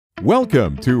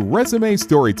Welcome to Resume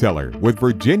Storyteller with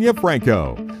Virginia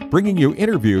Franco, bringing you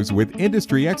interviews with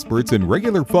industry experts and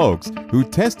regular folks who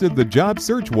tested the job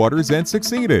search waters and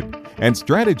succeeded, and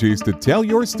strategies to tell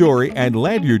your story and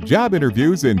land you job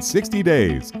interviews in 60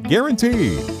 days,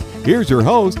 guaranteed. Here's your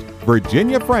host,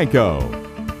 Virginia Franco.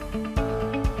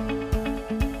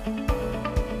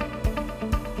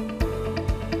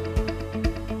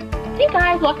 Hey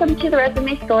guys, welcome to the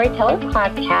Resume Storyteller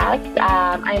podcast.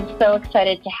 I'm so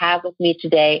excited to have with me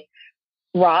today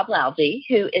Rob Lalgee,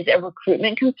 who is a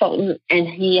recruitment consultant, and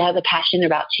he has a passion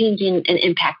about changing and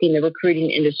impacting the recruiting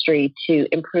industry to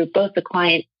improve both the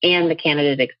client and the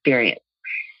candidate experience.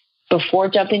 Before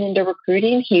jumping into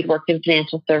recruiting, he'd worked in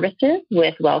financial services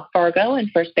with Wells Fargo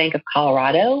and FirstBank of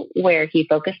Colorado, where he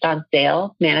focused on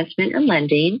sales, management, and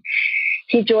lending.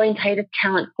 He joined Titus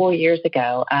Talent 4 years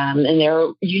ago, and they're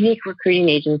a unique recruiting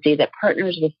agency that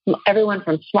partners with everyone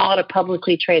from small to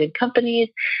publicly traded companies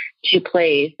to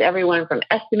place everyone from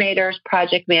estimators,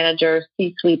 project managers,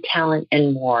 C-suite talent,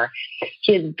 and more.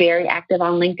 He is very active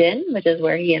on LinkedIn, which is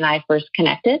where he and I first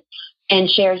connected, and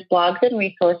shares blogs and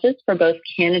resources for both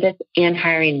candidates and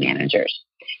hiring managers.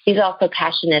 He's also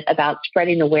passionate about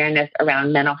spreading awareness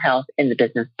around mental health in the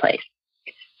business place.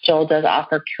 Joel does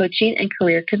offer coaching and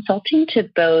career consulting to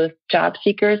both job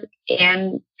seekers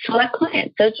and select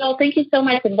clients. So, Joel, thank you so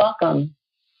much and welcome.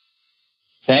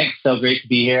 Thanks. So great to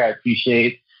be here. I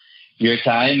appreciate your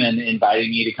time and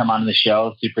inviting me to come on the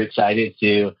show. Super excited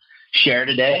to share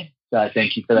today. So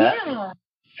thank you for that. Yeah.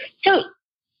 So,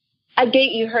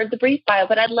 you heard the brief bio,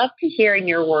 but I'd love to hear in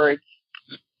your words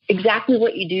exactly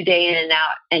what you do day in and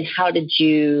out, and how did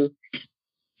you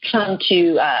come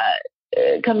to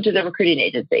the recruiting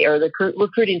agency or the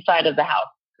recruiting side of the house?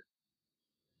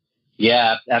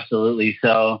 Yeah, absolutely.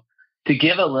 So to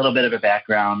give a little bit of a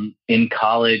background, in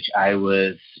college, I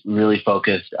was really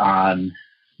focused on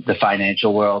the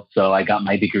financial world. So I got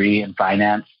my degree in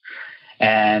finance,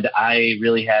 and I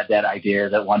really had that idea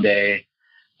that one day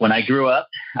when I grew up,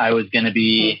 I was going to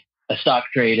be a stock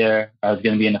trader. I was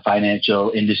going to be in the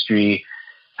financial industry,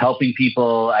 helping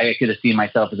people. I could have seen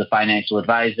myself as a financial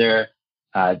advisor,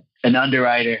 an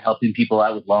underwriter, helping people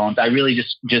out with loans. I really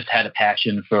just had a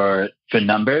passion for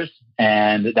numbers,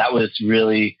 and that was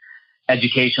really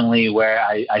educationally where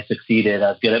I succeeded. I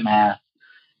was good at math,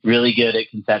 really good at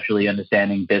conceptually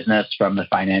understanding business from the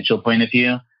financial point of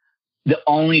view. The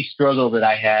only struggle that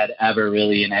I had ever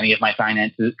really in any of my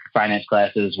finance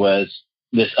classes was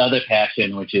this other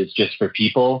passion, which is just for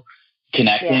people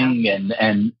connecting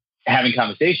and having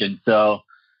conversations. So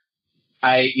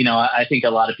I think a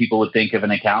lot of people would think of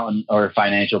an accountant or a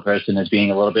financial person as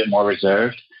being a little bit more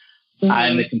reserved. Mm-hmm.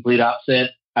 I'm the complete opposite.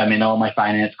 I'm in all my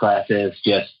finance classes,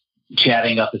 just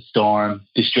chatting up a storm,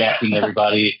 distracting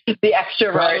everybody. The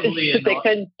extrovert that they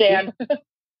couldn't stand.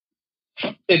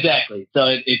 Exactly.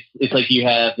 So it's like you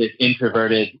have this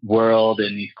introverted world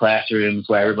in these classrooms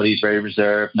where everybody's very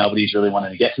reserved. Nobody's really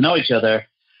wanting to get to know each other.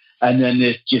 And then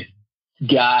this just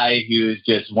guy who's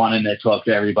just wanting to talk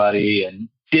to everybody and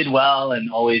did well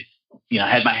and always,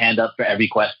 had my hand up for every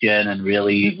question and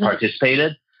really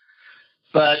participated.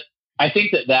 But I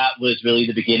think that was really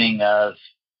the beginning of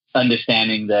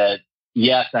understanding that,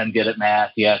 yes, I'm good at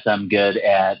math. Yes, I'm good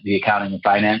at the accounting and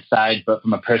finance side. But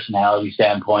from a personality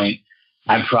standpoint,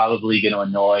 I'm probably going to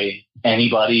annoy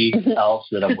anybody else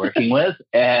that I'm working with.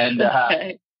 And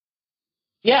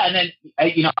and then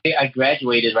I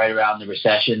graduated right around the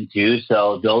recession too.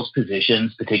 So those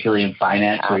positions, particularly in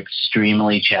finance, were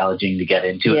extremely challenging to get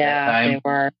into at that time. Yeah, they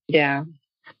were. Yeah.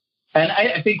 And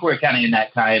I think we're kind of in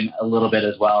that time a little bit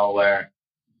as well, where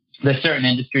there's certain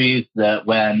industries that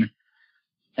when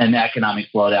an economic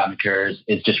slowdown occurs,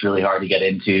 it's just really hard to get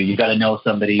into. You've got to know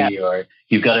somebody or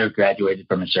you've got to have graduated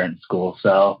from a certain school.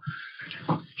 So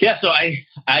so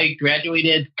I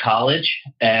graduated college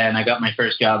and I got my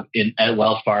first job at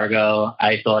Wells Fargo.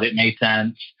 I thought it made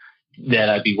sense that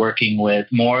I'd be working with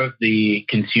more of the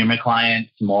consumer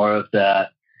clients, more of the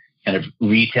kind of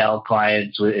retail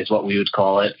clients is what we would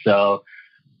call it. So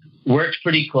worked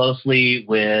pretty closely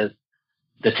with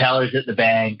the tellers at the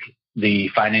bank, the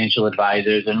financial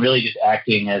advisors, and really just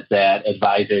acting as that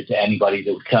advisor to anybody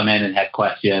that would come in and have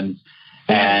questions,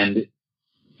 and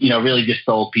really just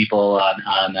sold people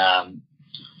on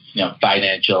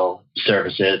financial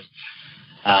services.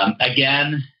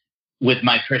 Again, with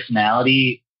my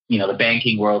personality, the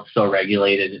banking world's so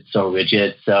regulated, it's so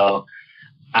rigid. So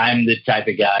I'm the type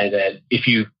of guy that if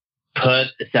you put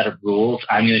a set of rules,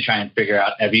 I'm going to try and figure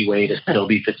out every way to still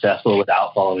be successful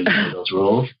without following those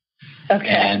rules. Okay.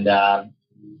 And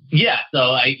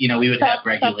so we would have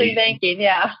regulations. Banking,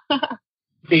 yeah.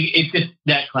 it's just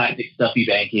that classic stuffy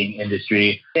banking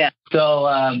industry. Yeah. So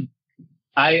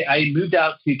I moved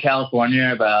out to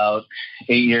California about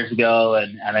 8 years ago,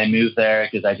 and I moved there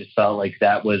because I just felt like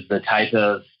that was the type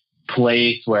of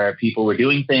place where people were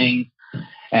doing things,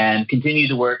 and continued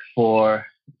to work for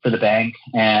the bank.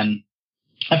 And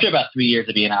after about 3 years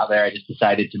of being out there, I just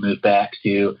decided to move back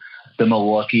to the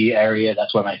Milwaukee area.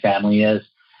 That's where my family is.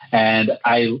 And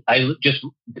I just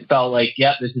felt like,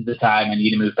 yeah, this is the time. I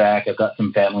need to move back. I've got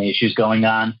some family issues going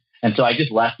on. And so I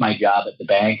just left my job at the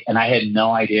bank, and I had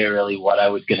no idea really what I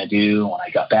was going to do when I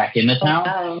got back into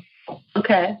town.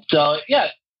 Okay. So yeah,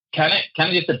 kind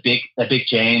of just a big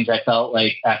change. I felt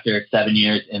like after 7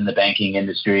 years in the banking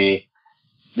industry,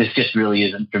 this just really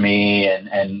isn't for me.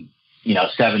 And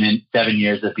 7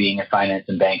 years of being in finance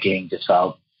and banking, just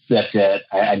felt that's it.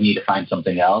 I need to find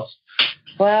something else.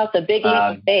 Well, it's a big leap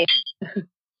of faith.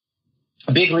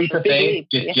 A big leap of faith.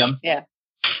 Just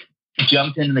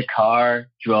jumped into the car,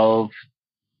 drove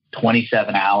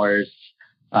 27 hours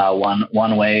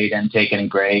one way, didn't take any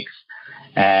breaks,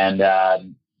 and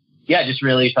just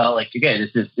really felt like, okay,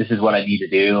 this is what I need to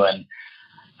do.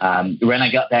 And when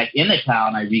I got back into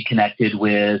town, I reconnected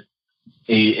with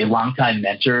a longtime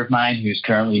mentor of mine who's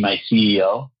currently my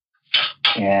CEO,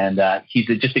 and he's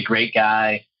just a great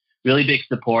guy, really big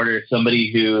supporter,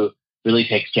 somebody who really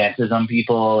takes chances on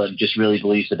people and just really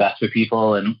believes the best for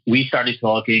people. And we started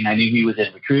talking. I knew he was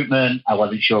in recruitment. I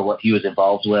wasn't sure what he was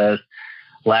involved with.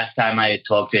 Last time I had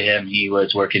talked to him, he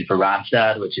was working for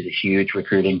Randstad, which is a huge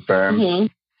recruiting firm. Mm-hmm.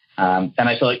 And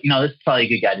I thought, this is probably a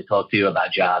good guy to talk to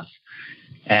about jobs.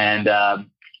 And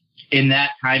in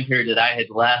that time period that I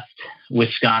had left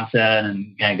Wisconsin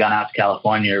and kind of gone out to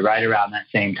California, right around that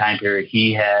same time period,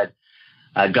 he had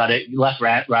left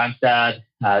Randstad,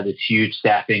 this huge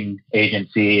staffing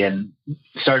agency, and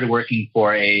started working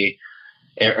for a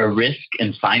risk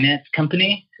and finance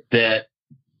company that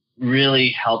really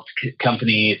helped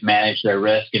companies manage their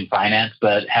risk and finance,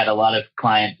 but had a lot of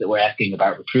clients that were asking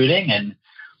about recruiting. And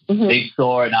they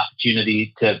saw an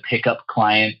opportunity to pick up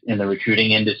clients in the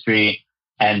recruiting industry.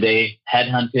 And they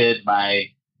headhunted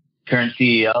my current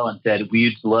CEO and said,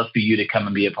 we'd love for you to come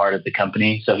and be a part of the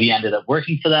company. So he ended up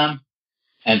working for them.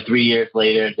 And 3 years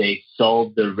later, they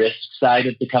sold the risk side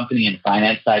of the company and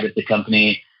finance side of the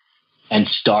company and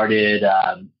started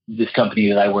this company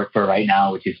that I work for right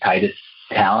now, which is Titus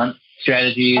Talent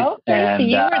Strategies. Okay, and, so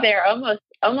you were there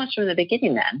almost from the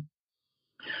beginning then.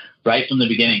 Right from the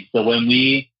beginning. So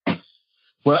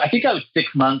I think I was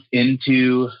 6 months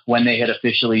into when they had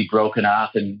officially broken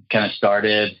off and kind of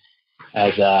started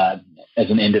as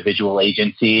an individual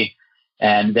agency.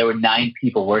 And there were 9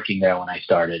 people working there when I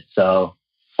started. So,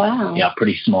 wow. Yeah,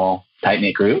 pretty small,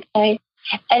 tight-knit group. Okay.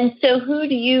 And so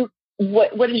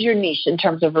what is your niche in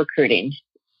terms of recruiting?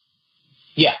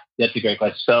 Yeah, that's a great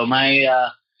question. So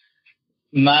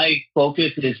my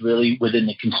focus is really within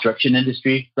the construction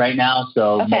industry right now.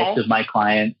 So most of my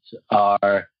clients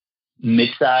are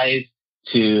mid-sized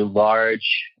to large,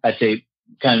 I'd say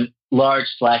kind of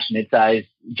large/mid-sized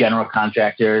general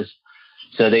contractors.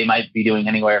 So they might be doing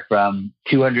anywhere from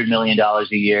 $200 million a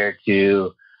year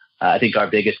to, I think our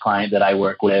biggest client that I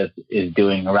work with is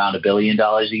doing around $1 billion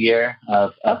a year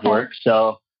of work.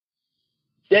 So,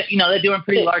 they're doing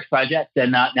pretty large projects. They're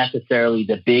not necessarily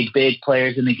the big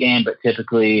players in the game, but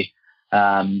typically,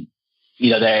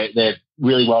 they're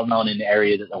really well known in the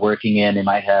area that they're working in. They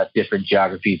might have different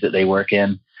geographies that they work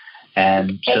in.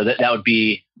 And so that would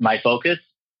be my focus.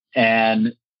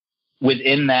 And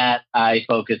within that, I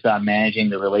focus on managing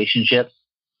the relationships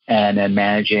and then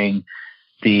managing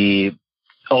the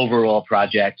overall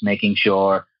project, making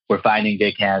sure we're finding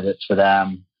good candidates for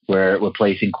them. We're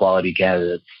placing quality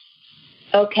candidates.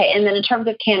 Okay. And then in terms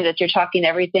of candidates, you're talking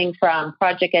everything from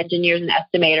project engineers and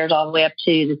estimators all the way up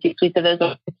to the C-suite of those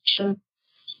organizations?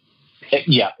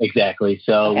 Yeah, exactly.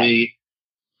 So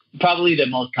probably the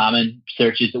most common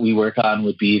searches that we work on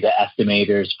would be the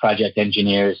estimators, project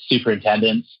engineers,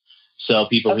 superintendents. So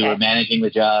people who are managing the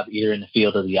job either in the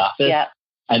field or the office. Yeah.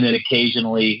 And then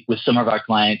occasionally with some of our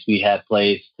clients, we have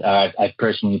I've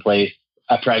personally placed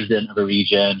a president of a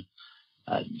region,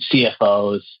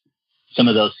 CFOs, some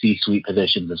of those C-suite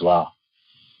positions as well.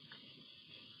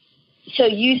 So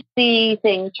you see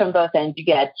things from both ends. You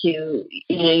get to,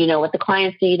 you know what the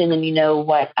clients need, and then you know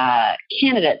what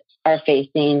candidates are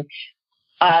facing.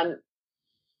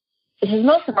 Since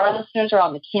most of our listeners are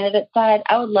on the candidate side,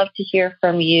 I would love to hear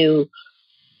from you.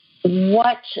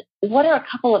 What are a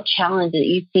couple of challenges that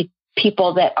you see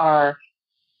people that are,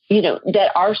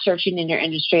 that are searching in your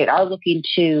industry and are looking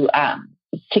to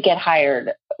get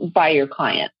hired by your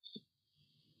clients?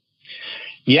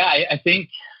 Yeah, I think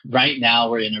right now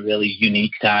we're in a really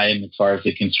unique time as far as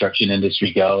the construction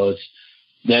industry goes.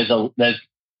 There's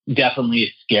definitely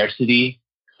a scarcity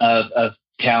of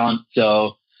talent.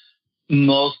 So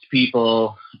most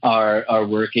people are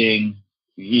working,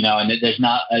 and there's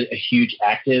not a huge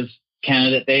active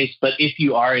candidate base. But if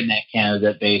you are in that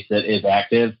candidate base that is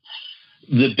active,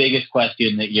 the biggest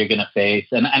question that you're going to face,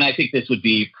 and I think this would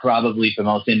be probably for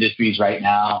most industries right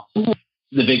now,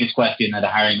 the biggest question that a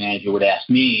hiring manager would ask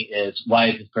me is, why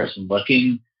is this person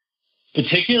looking?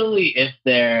 Particularly if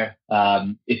they're,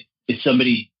 if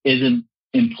somebody isn't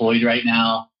employed right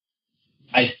now,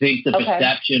 I think the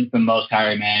perception from most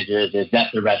hiring managers is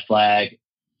that's a red flag.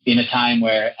 In a time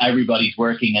where everybody's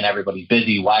working and everybody's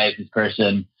busy, why is this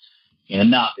person,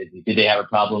 not busy? Did they have a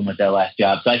problem with their last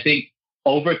job? So I think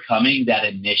overcoming that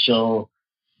initial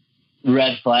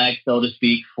red flag, so to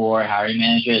speak, for hiring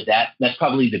managers, that's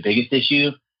probably the biggest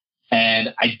issue.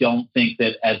 And I don't think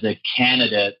that as a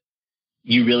candidate,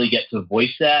 you really get to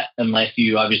voice that unless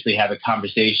you obviously have a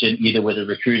conversation either with a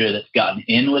recruiter that's gotten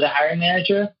in with a hiring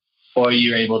manager, or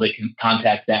you're able to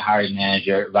contact that hiring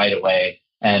manager right away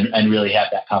and really have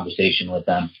that conversation with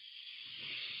them.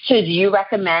 So do you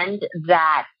recommend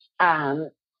that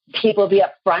people be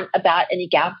upfront about any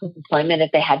gaps in employment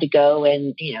if they had to go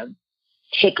and,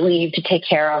 take leave to take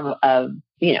care of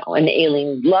an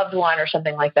ailing loved one or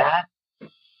something like that?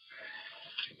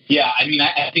 Yeah,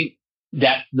 I think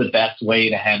that's the best way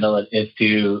to handle it, is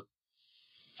to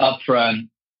upfront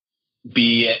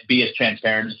be as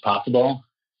transparent as possible.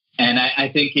 And I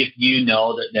think if you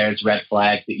know that there's red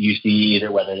flags that you see,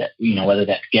 either whether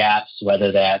that's gaps,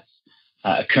 whether that's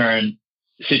a current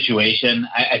situation,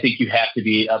 I think you have to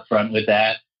be upfront with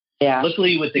that. Yeah.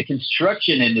 Luckily, with the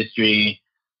construction industry,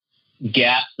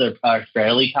 gaps are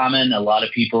fairly common. A lot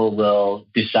of people will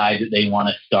decide that they want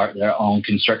to start their own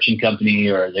construction company,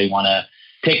 or they want to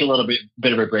take a little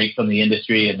bit of a break from the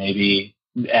industry and maybe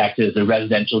act as a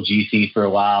residential GC for a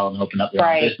while and open up their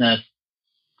own business.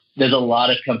 There's a lot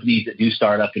of companies that do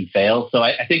start up and fail. So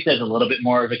I think there's a little bit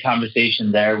more of a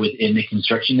conversation there within the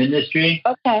construction industry.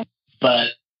 Okay. But,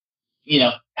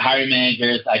 hiring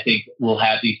managers, I think, will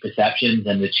have these perceptions,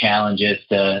 and the challenge is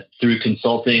through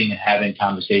consulting and having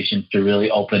conversations, to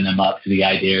really open them up to the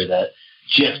idea that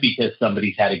just because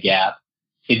somebody's had a gap,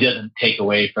 it doesn't take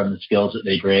away from the skills that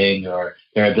they bring or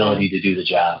their ability to do the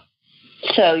job.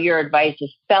 So your advice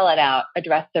is spell it out,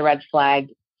 address the red flag,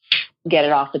 get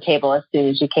it off the table as soon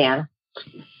as you can.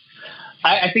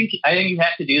 I think you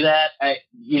have to do that. I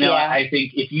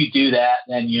think if you do that,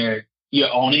 then you're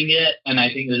owning it. And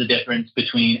I think there's a difference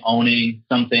between owning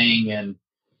something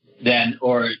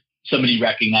or somebody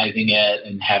recognizing it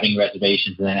and having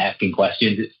reservations and then asking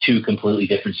questions. It's two completely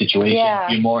different situations. Yeah.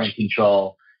 You're more in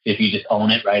control if you just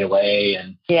own it right away.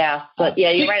 And you're right. A lot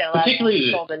of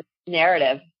control the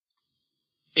narrative.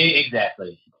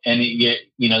 Exactly. And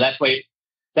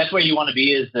that's where you want to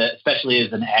be, especially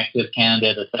as an active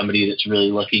candidate or somebody that's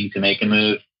really looking to make a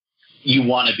move. You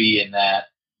want to be in that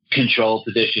control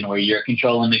position where you're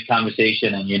controlling the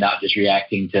conversation and you're not just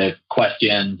reacting to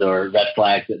questions or red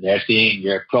flags that they're seeing.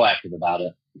 You're proactive about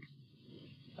it.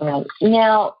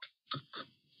 Now,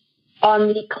 on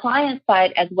the client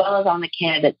side as well as on the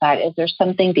candidate side, is there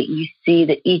something that you see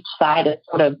that each side is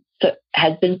sort of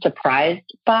has been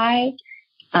surprised by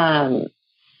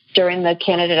during the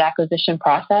candidate acquisition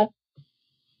process?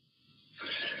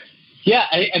 Yeah,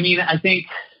 I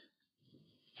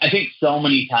think so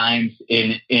many times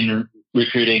in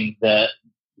recruiting, the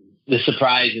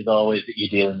surprise is always that you're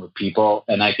dealing with people.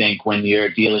 And I think when you're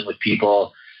dealing with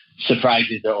people,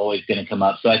 surprises are always going to come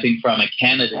up. So I think from a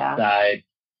candidate side,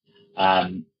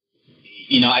 I've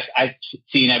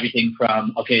seen everything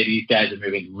from, okay, these guys are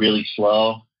moving really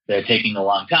slow. They're taking a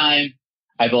long time.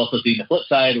 I've also seen the flip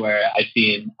side where I've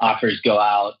seen offers go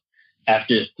out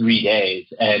after 3 days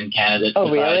and candidates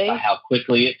surprised by how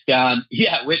quickly it's gone.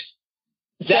 Yeah, which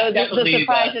so the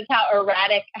surprise is how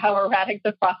erratic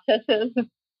the process is.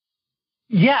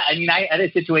 Yeah, I had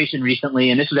a situation recently,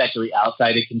 and this was actually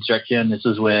outside of construction. This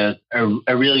was with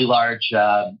a really large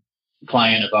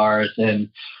client of ours, and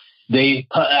they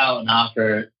put out an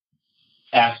offer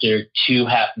after 2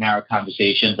 half-an-hour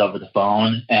conversations over the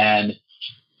phone, and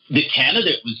the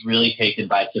candidate was really taken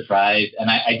by surprise, and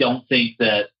I don't think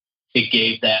that it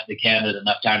gave the candidate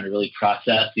enough time to really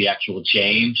process the actual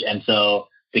change, and so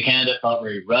the candidate felt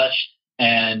very rushed,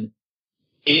 and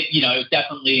it was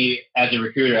definitely, as a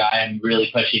recruiter, I'm really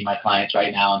pushing my clients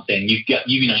right now and saying you do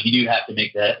have to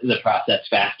make the process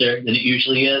faster than it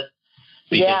usually is,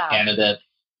 because candidates,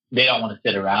 they don't want to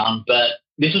sit around. But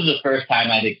this was the first time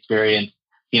I'd experienced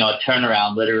a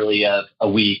turnaround literally of a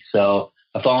week. So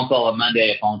a phone call on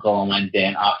Monday, a phone call on Wednesday,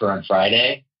 an offer on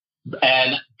Friday.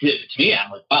 And to me,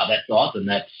 I'm like, wow, that's awesome.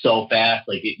 That's so fast.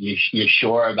 Like you're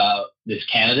sure about this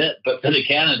candidate. But for the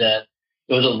candidate,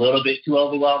 it was a little bit too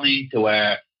overwhelming to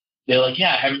where they're like,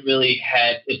 yeah, I haven't really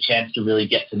had a chance to really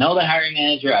get to know the hiring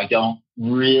manager. I don't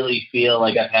really feel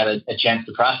like I've had a chance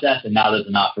to process. And now there's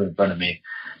an offer in front of me.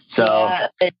 So,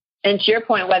 yeah. And to your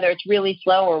point, whether it's really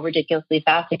slow or ridiculously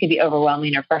fast, it could be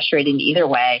overwhelming or frustrating either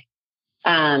way.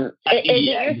 Is it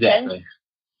your exactly. sense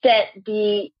that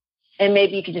and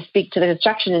maybe you could just speak to the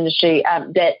construction industry,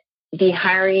 that the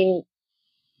hiring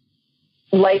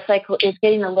life cycle is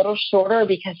getting a little shorter?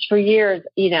 Because for years,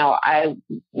 I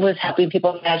was helping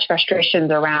people manage frustrations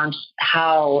around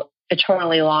how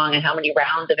eternally long and how many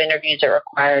rounds of interviews are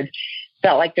required.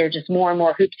 Felt like there are just more and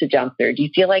more hoops to jump through. Do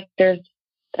you feel like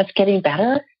that's getting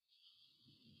better?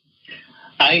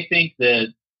 I think that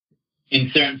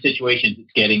in certain situations,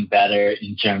 it's getting better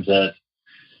in terms of,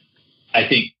 I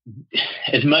think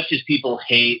as much as people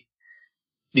hate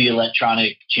the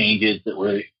electronic changes that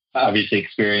we're obviously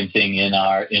experiencing in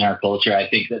our culture, I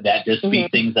think that does speed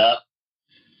things up.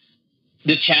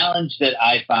 The challenge that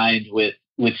I find with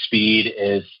speed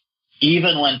is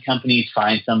even when companies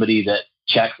find somebody that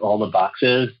checks all the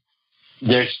boxes,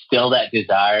 there's still that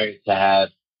desire to have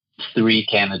 3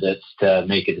 candidates to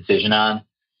make a decision on.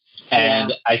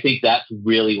 And I think that's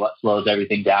really what slows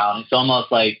everything down. It's almost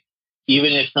like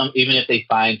even if they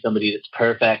find somebody that's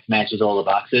perfect, matches all the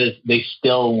boxes, they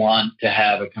still want to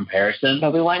have a comparison.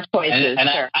 But we want choices. And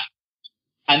sure.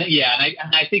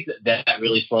 I think that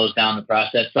really slows down the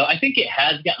process. So I think it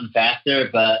has gotten faster,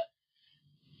 but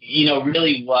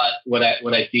really what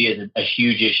I see is a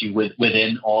huge issue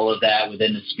within all of that,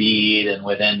 within the speed and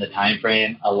within the time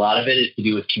frame. A lot of it is to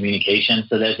do with communication.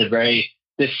 So there's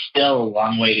still a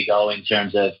long way to go in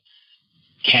terms of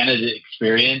candidate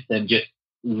experience and just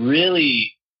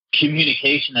really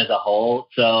communication as a whole.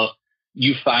 So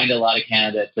you find a lot of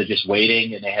candidates are just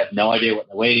waiting and they have no idea what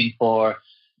they're waiting for.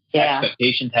 Yeah.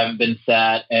 Expectations haven't been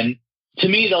set. And to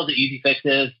me, those are easy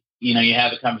fixes. You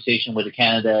have a conversation with a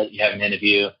candidate, you have an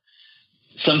interview.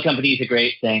 Some companies are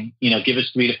great saying, give us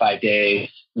 3 to 5 days.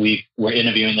 We're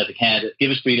interviewing as a candidate.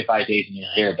 Give us 3 to 5 days and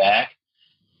you'll hear back.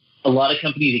 A lot of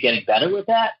companies are getting better with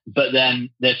that, but then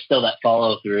there's still that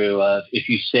follow through of if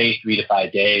you say 3 to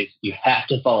 5 days, you have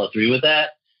to follow through with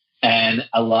that. And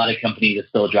a lot of companies are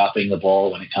still dropping the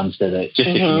ball when it comes to the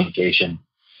communication.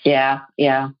 Yeah.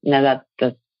 No,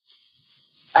 that's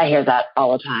I hear that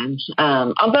all the time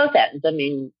on both ends. I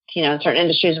mean, in certain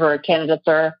industries where candidates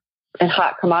are a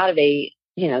hot commodity,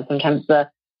 sometimes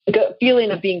the feeling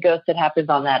of being ghosted happens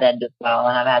on that end as well.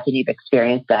 And I imagine you've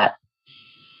experienced that.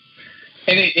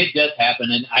 And it does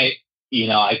happen. And I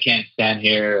can't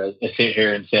sit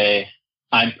here and say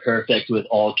I'm perfect with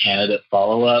all candidate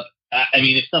follow-up. I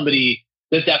mean,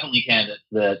 there's definitely candidates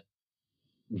that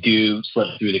do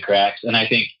slip through the cracks. And I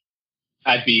think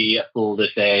I'd be a fool to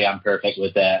say I'm perfect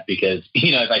with that because,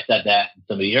 if I said that and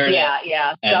somebody heard it.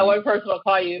 Yeah. So one person will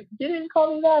call you. You didn't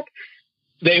call me back.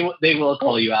 They will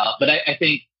call you out. But I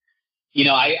think,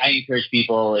 I encourage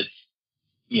people, it's,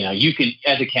 you can,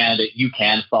 as a candidate, you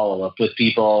can follow up with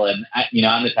people. And,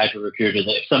 I'm the type of recruiter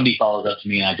that if somebody follows up to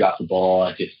me and I drop the ball,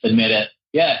 I just admit it.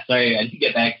 Yeah, sorry, I didn't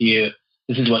get back to you.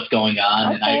 This is what's going on.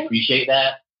 Okay. And I appreciate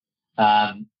that.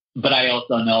 But I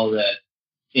also know that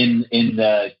in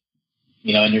the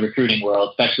recruiting world,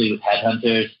 especially with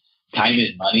headhunters, time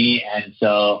is money. And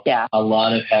so a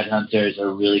lot of headhunters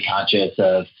are really conscious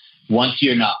of once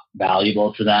you're not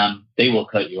valuable to them, they will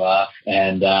cut you off.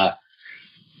 And,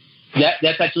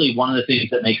 that's actually one of the things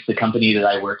that makes the company that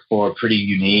I work for pretty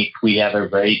unique. We have a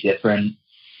very different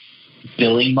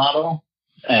billing model,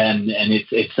 and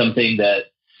it's something that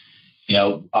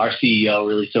our CEO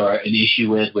really saw an issue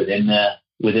with within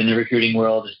the recruiting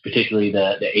world, is particularly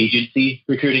the agency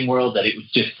recruiting world, that it was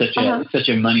just such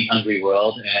a money hungry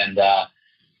world, and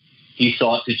he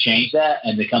sought to change that.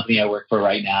 And the company I work for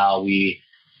right now, we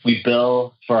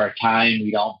bill for our time,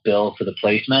 we don't bill for the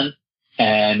placement.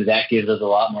 And that gives us a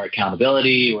lot more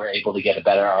accountability. We're able to get a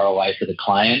better ROI for the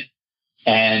client.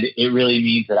 And it really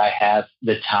means that I have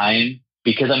the time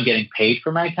because I'm getting paid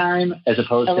for my time as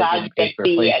opposed to getting paid for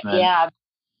placement. Yeah.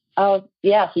 Oh,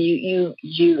 yeah. So you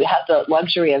have the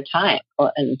luxury of time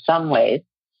in some ways.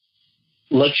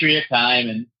 Luxury of time.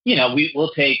 And,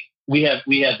 we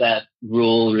have that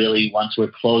rule really once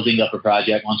we're closing up a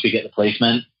project, once we get the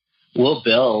placement, we'll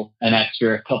bill an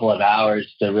extra couple of hours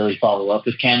to really follow up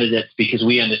with candidates because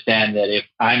we understand that if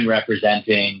I'm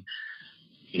representing,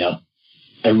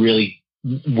 a really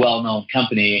well-known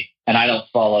company, and I don't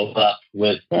follow up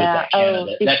with that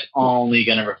candidate, that's only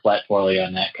going to reflect poorly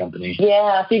on that company.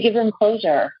 Yeah, so you give them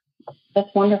closure. That's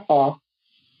wonderful.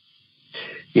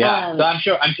 Yeah,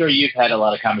 so I'm sure you've had a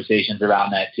lot of conversations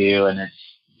around that too, and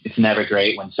it's never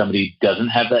great when somebody doesn't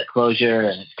have that closure,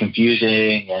 and it's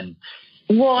confusing. And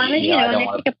well, and then, and they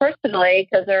take it personally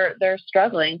because they're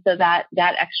struggling. So that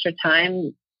extra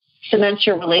time cements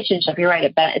your relationship. You're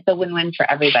right. It's a win-win for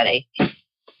everybody.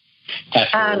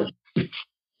 Absolutely.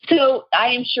 So I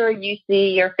am sure you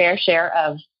see your fair share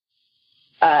of.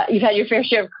 You've had your fair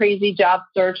share of crazy job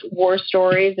search war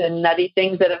stories and nutty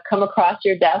things that have come across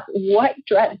your desk. What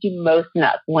drives you most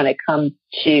nuts when it comes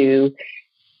to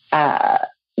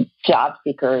job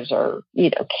seekers or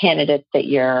candidates that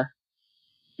you're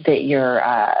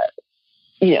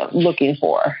looking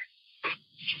for?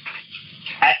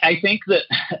 I think that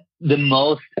the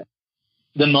most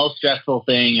stressful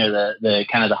thing, or the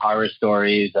kind of the horror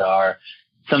stories, are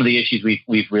some of the issues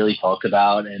we've really talked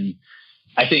about. And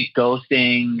I think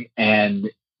ghosting and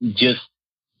just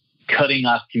cutting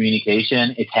off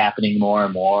communication, it's happening more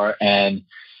and more. And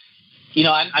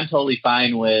I'm totally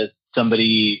fine with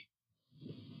somebody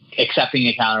accepting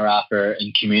a counteroffer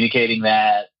and communicating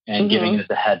that and giving us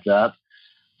a heads up.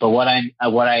 But what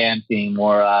I am seeing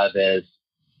more of is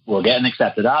we'll get an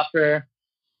accepted offer,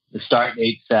 the start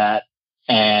date set,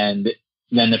 and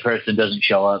then the person doesn't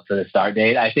show up for the start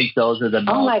date. I think those are the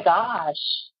most. Oh my gosh.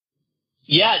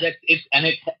 Yeah,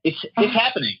 it's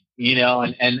happening,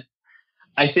 and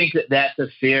I think that's a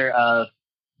fear of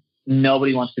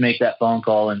nobody wants to make that phone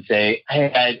call and say,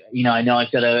 hey, I know I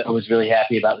said I was really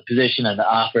happy about the position and the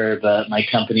offer, but my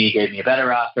company gave me a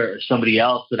better offer, or somebody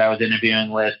else that I was interviewing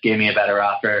with gave me a better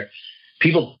offer.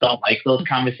 People don't like those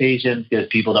conversations because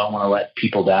people don't want to let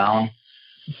people down.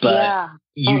 But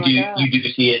you do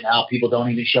see it now. People don't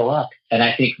even show up. And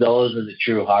I think those are the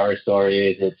true horror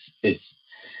stories.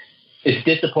 It's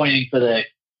disappointing for the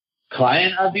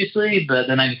client, obviously, but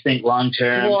then I just think long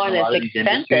term, well, and a lot it's of these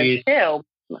expensive industries too.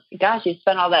 Gosh, you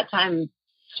spent all that time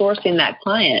sourcing that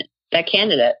client, that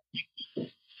candidate.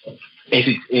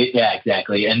 Yeah,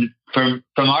 exactly. And from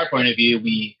our point of view,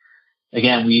 we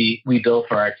bill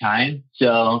for our time.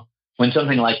 So when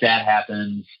something like that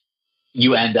happens,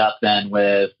 you end up then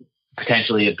with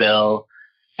potentially a bill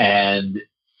and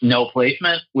no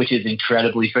placement, which is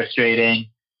incredibly frustrating.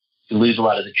 You lose a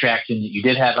lot of the traction that you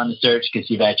did have on the search because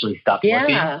you've actually stopped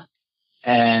looking.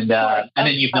 And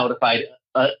then you've notified,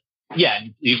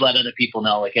 you've let other people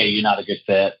know, like, hey, you're not a good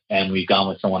fit, and we've gone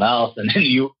with someone else. And then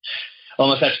you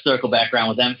almost have to circle back around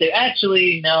with them and say,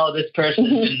 actually, no, this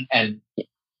person, and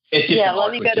it's just an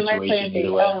let me go to my plan.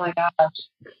 Oh my gosh.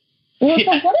 Well,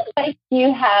 Yeah. So what advice do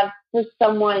you have for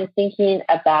someone thinking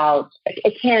about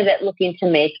a candidate looking to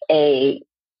make a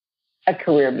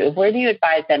career move? Where do you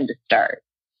advise them to start?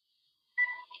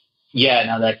 Yeah,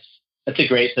 no, that's a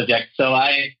great subject. So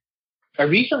I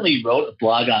recently wrote a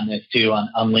blog on this too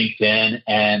on LinkedIn,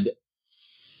 and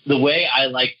the way I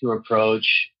like to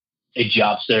approach a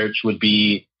job search would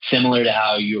be similar to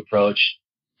how you approach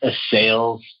a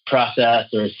sales process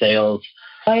or a sales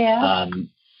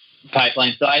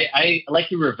pipeline. So I like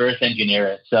to reverse engineer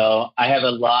it. So I have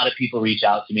a lot of people reach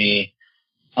out to me.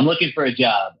 I'm looking for a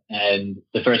job. And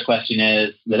the first question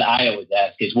that I always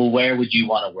ask is, well, where would you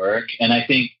want to work? And I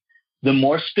think the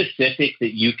more specific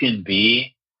that you can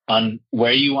be on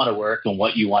where you want to work and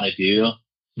what you want to do,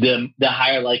 the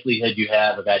higher likelihood you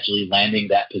have of actually landing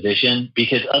that position,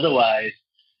 because otherwise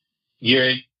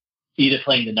you're either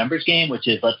playing the numbers game, which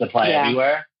is let's apply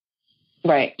everywhere.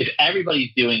 Right. If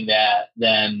everybody's doing that,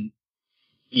 then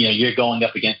you're going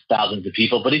up against thousands of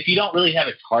people. But if you don't really have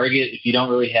a target, if you don't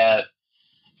really have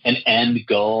an end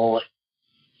goal,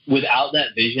 without that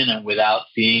vision and without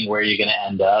seeing where you're going to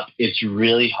end up, it's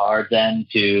really hard then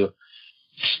to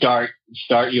start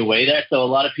your way there. So a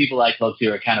lot of people I talk to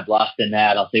are kind of lost in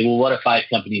that. I'll say, well, what are 5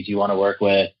 companies you want to work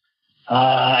with?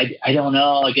 I don't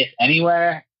know. I guess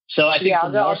anywhere. So I think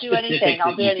I'll do anything.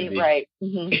 I'll do anything. Right.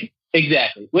 Mm-hmm.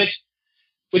 Exactly.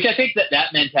 Which I think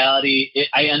that mentality,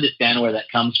 I understand where that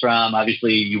comes from.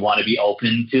 Obviously, you want to be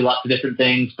open to lots of different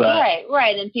things, but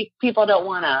right, and people don't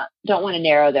want to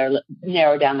narrow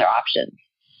down their options.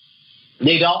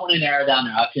 They don't want to narrow down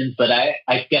their options, but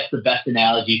I guess the best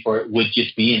analogy for it would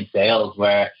just be in sales,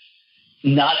 where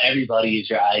not everybody is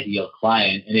your ideal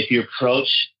client, and if you approach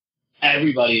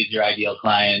everybody as your ideal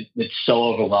client, it's so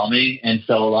overwhelming. And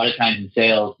so a lot of times in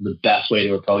sales, the best way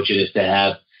to approach it is to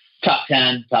have top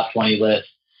 10, top 20 lists.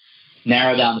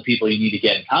 Narrow down the people you need to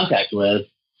get in contact with,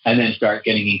 and then start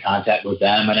getting in contact with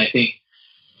them. And I think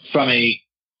from a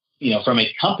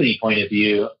company point of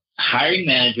view, hiring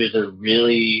managers are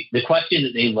really, the question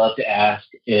that they love to ask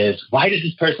is, why does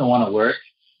this person want to work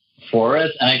for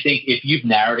us? And I think if you've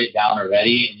narrowed it down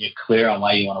already and you're clear on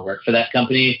why you want to work for that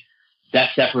company,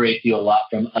 that separates you a lot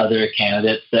from other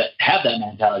candidates that have that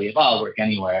mentality of, oh, I'll work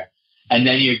anywhere. And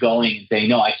then you're going and saying,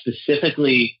 no, I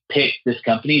specifically picked this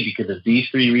company because of these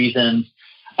 3 reasons.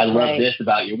 I love this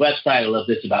about your website. I love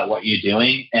this about what you're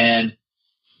doing. And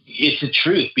it's the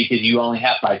truth because you only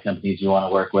have 5 companies you want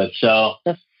to work with. So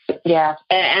yeah.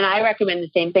 And I recommend the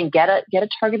same thing. Get a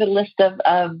targeted list of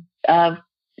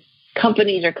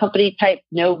companies or company type,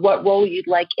 know what role you'd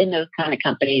like in those kind of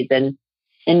companies and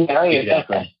narrow your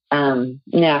focus.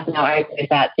 Yeah, no, I agree with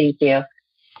that. Thank you.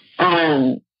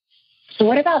 So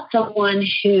what about someone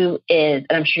who is,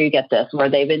 and I'm sure you get this, where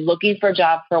they've been looking for a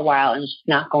job for a while and it's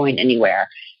not going anywhere?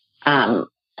 Where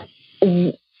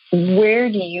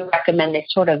do you recommend they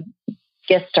sort of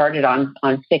get started on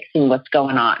fixing what's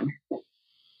going on?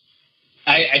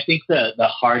 I think the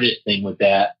hardest thing with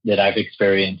that I've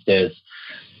experienced is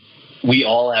we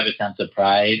all have a sense of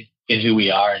pride in who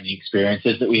we are and the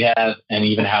experiences that we have and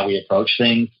even how we approach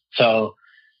things. So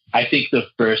I think the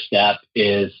first step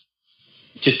is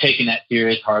just taking that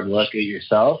serious, hard look at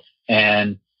yourself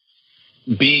and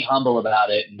being humble about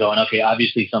it and going, okay,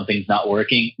 obviously something's not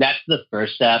working. That's the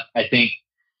first step. I think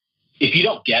if you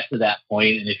don't get to that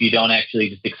point and if you don't actually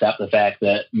just accept the fact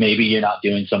that maybe you're not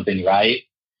doing something right,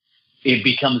 it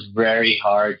becomes very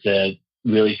hard to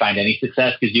really find any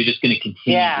success because you're just going to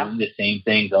continue doing the same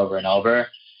things over and over.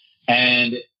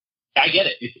 And I get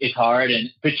it. It's hard. And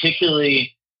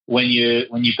particularly when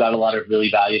you've got a lot of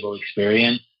really valuable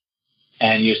experience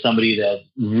and you're somebody that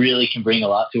really can bring a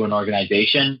lot to an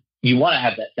organization, you want to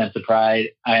have that sense of pride.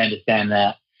 I understand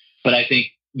that. But I think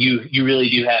you really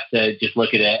do have to just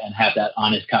look at it and have that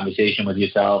honest conversation with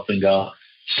yourself and go,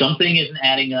 something isn't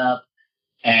adding up.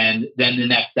 And then the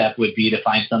next step would be to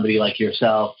find somebody like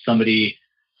yourself, somebody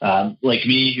like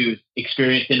me who's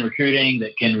experienced in recruiting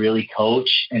that can really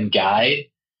coach and guide.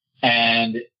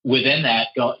 And within that,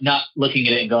 not looking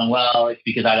at it and going, well, it's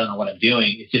because I don't know what I'm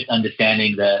doing. It's just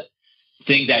understanding that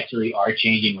things actually are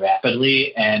changing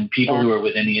rapidly and people who are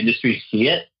within the industry see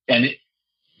it. And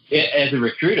as a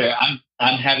recruiter,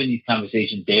 I'm having these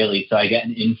conversations daily. So I get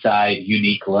an inside,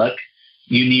 unique look.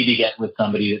 You need to get with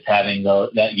somebody that's having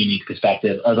that unique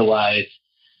perspective. Otherwise,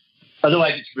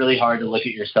 it's really hard to look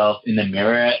at yourself in the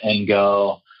mirror and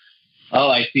go, oh,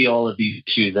 I see all of these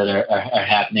issues that are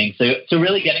happening. So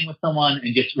really getting with someone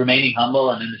and just remaining humble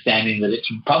and understanding that it's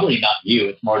probably not you.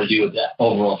 It's more to do with the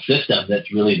overall system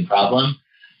that's really the problem.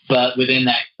 But within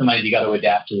that, sometimes you got to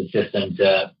adapt to the system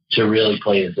to really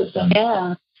play the system.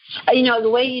 Yeah. The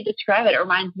way you describe it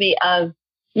reminds me of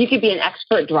you could be an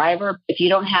expert driver if you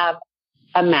don't have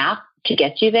a map to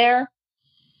get you there.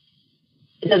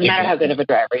 It doesn't matter how good of a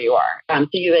driver you are. So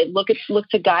you look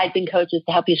to guides and coaches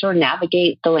to help you sort of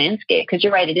navigate the landscape because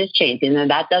you're right, it is changing, and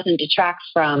that doesn't detract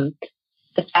from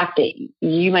the fact that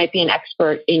you might be an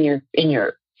expert in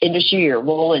your industry, your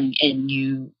role, and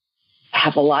you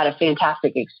have a lot of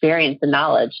fantastic experience and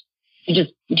knowledge. You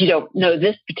don't know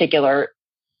this particular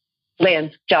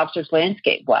job search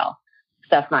landscape well.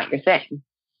 That's not your thing.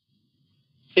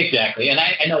 Exactly. And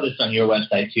I noticed on your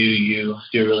website too, you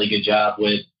do a really good job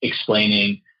with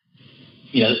explaining,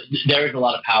 there is a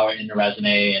lot of power in the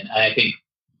resume. And I think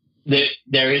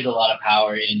there is a lot of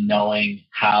power in knowing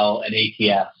how an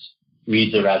ATS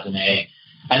reads a resume.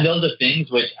 And those are things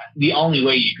which the only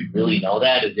way you could really know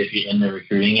that is if you're in the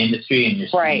recruiting industry and you're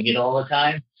seeing it all the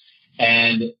time.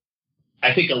 And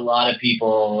I think a lot of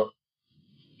people,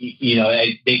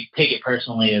 they take it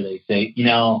personally or they say,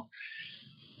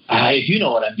 I do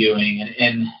know what I'm doing.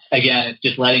 And again, it's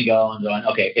just letting go and going,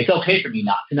 okay, it's okay for me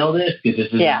not to know this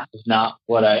because this is not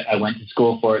what I went to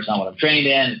school for. It's not what I'm trained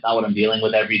in. It's not what I'm dealing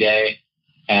with every day.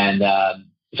 And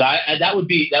so that would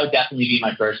definitely be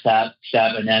my first step.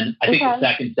 And then I think the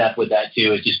second step with that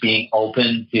too is just being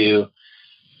open to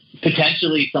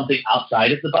potentially something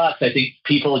outside of the box. I think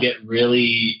people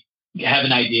have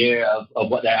an idea of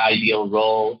what their ideal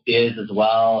role is as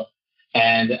well.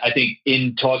 And I think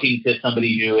in talking to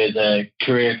somebody who is a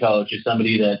career coach or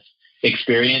somebody that's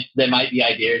experienced, there might be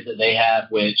ideas that they have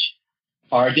which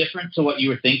are different to what you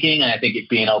were thinking. And I think it's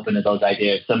being open to those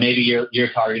ideas. So maybe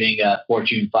you're targeting a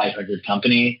Fortune 500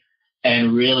 company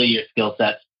and really your skill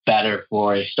set's better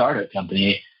for a startup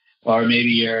company. Or maybe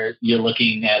you're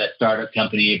looking at a startup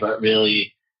company, but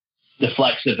really the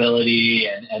flexibility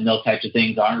and those types of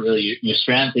things aren't really your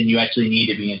strength. And you actually need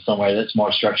to be in somewhere that's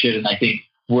more structured. And I think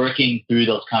working through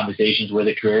those conversations with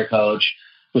a career coach,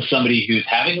 with somebody who's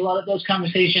having a lot of those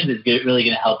conversations is really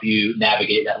going to help you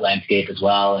navigate that landscape as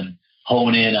well and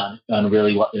hone in on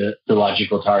really what the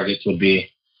logical targets would be.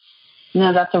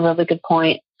 No, that's a really good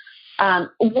point.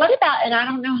 What about, and I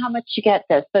don't know how much you get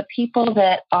this, but people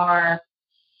that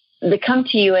come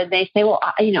to you and they say, well,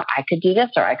 I could do this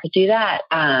or I could do that.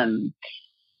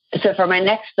 So for my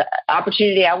next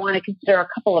opportunity, I want to consider a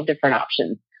couple of different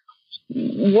options.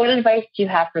 What advice do you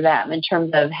have for them in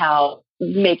terms of how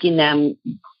making them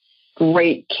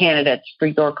great candidates for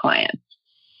your clients?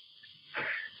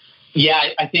 Yeah,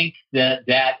 I think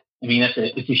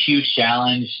it's a huge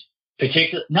challenge,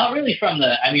 particularly not really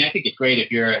I think it's great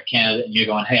if you're a candidate and you're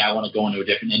going, hey, I want to go into a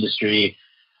different industry.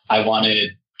 I want to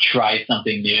try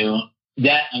something new.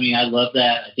 I love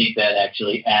that. I think that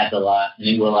actually adds a lot, and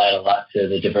it will add a lot to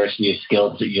the diversity of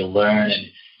skills that you'll learn, and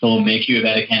it will make you a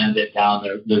better candidate down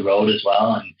the road as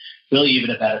well, and really even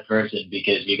a better person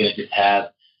because you're going to just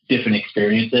have different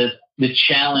experiences. The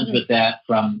challenge with that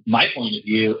from my point of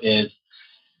view is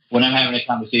when I'm having a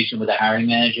conversation with a hiring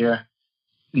manager,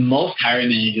 most hiring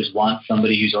managers want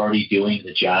somebody who's already doing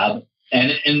the job,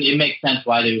 and it makes sense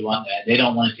why they would want that. They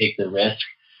don't want to take the risk.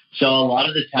 So a lot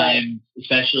of the time,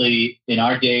 especially in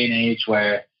our day and age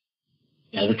where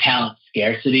the talent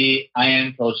scarcity, I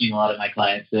am coaching a lot of my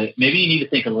clients that maybe you need to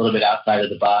think a little bit outside of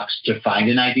the box to find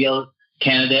an ideal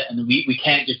candidate. And we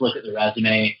can't just look at the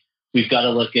resume. We've got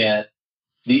to look at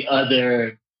the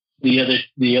other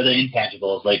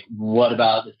intangibles. Like, what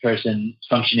about this person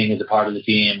functioning as a part of the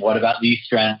team? What about these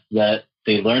strengths that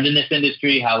they learned in this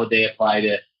industry? How would they apply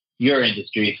to your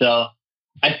industry? So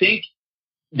I think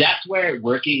that's where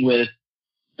working with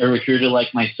a recruiter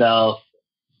like myself,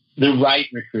 the right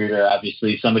recruiter,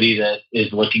 obviously, somebody that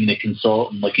is looking to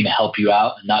consult and looking to help you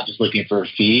out and not just looking for a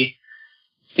fee.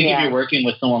 I think if you're working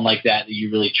with someone like that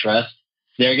you really trust,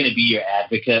 they're going to be your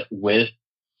advocate with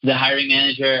the hiring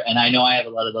manager. And I know I have a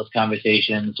lot of those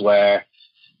conversations where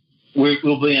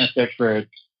we'll be in a search for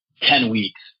 10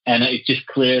 weeks and it's just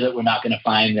clear that we're not going to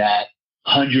find that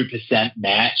 100%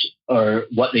 match or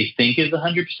what they think is a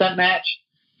 100% match.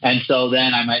 And so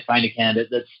then I might find a candidate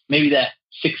that's maybe that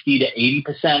 60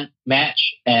 to 80%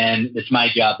 match. And it's my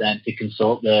job then to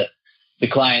consult the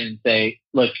client and say,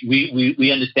 look,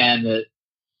 we understand that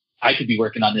I could be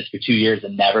working on this for 2 years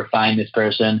and never find this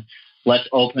person. Let's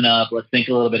open up. Let's think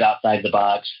a little bit outside the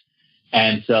box.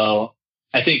 And so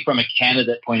I think from a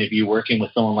candidate point of view, working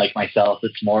with someone like myself,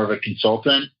 it's more of a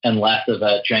consultant and less of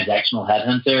a transactional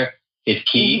headhunter is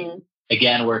key. Mm-hmm.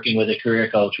 Again, working with a career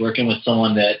coach, working with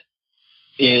someone that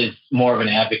is more of an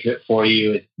advocate for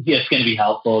you. It's going to be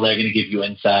helpful. They're going to give you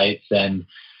insights. And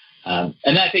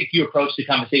I think you approach the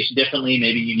conversation differently.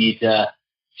 Maybe you need to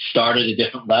start at a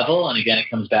different level. And again, it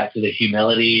comes back to the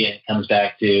humility. And it comes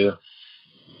back to,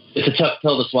 it's a tough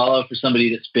pill to swallow for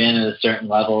somebody that's been at a certain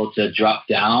level to drop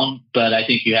down. But I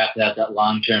think you have to have that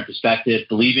long-term perspective,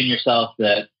 believe in yourself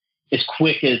that as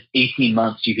quick as 18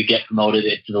 months, you could get promoted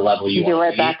into the level you want to be.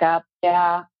 Right back up.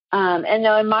 Yeah. And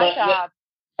no, in my job,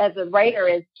 as a writer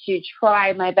is to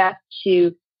try my best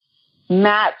to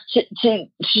match,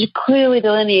 to clearly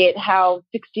delineate how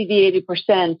 60 to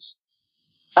 80%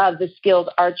 of the skills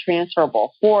are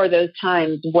transferable for those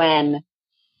times when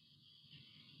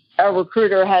a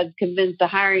recruiter has convinced the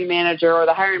hiring manager or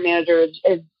the hiring manager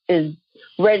is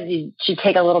ready to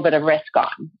take a little bit of risk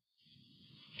on.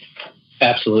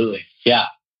 Absolutely. Yeah.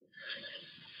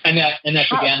 And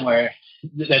that's again where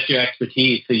that's your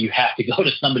expertise. So you have to go to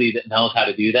somebody that knows how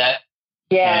to do that.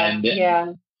 Yeah. And,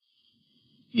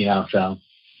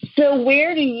 So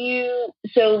where do you,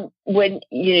 when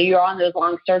you're on those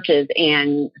long searches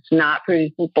and it's not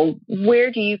producing people, where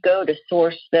do you go to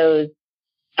source those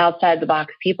outside the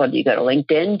box people? Do you go to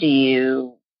LinkedIn? Do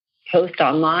you post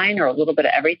online or a little bit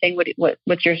of everything? Where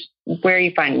are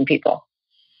you finding people?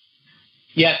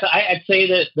 Yeah, so I'd say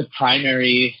that the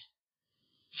primary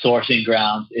sourcing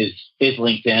ground is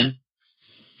LinkedIn.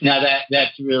 Now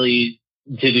that's really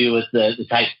to do with the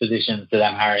types of positions that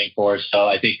I'm hiring for. So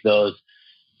I think those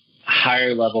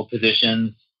higher level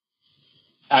positions,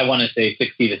 I want to say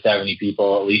 60 to 70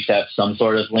 people at least have some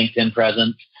sort of LinkedIn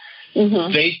presence.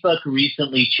 Mm-hmm. Facebook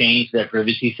recently changed their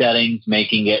privacy settings,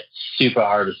 making it super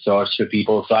hard to source for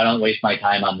people. So I don't waste my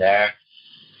time on there.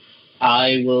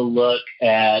 I will look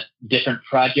at different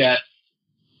projects,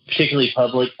 particularly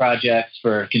public projects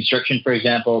for construction, for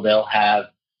example. They'll have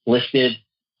listed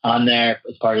on there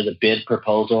as part of the bid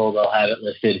proposal. They'll have it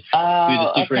listed who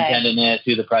the superintendent is,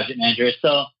 who the project manager is.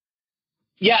 So,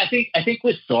 yeah, I think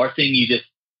with sourcing, you just,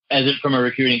 from a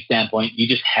recruiting standpoint, you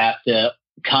just have to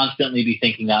constantly be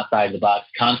thinking outside the box,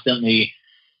 constantly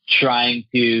trying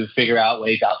to figure out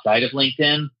ways outside of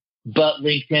LinkedIn. But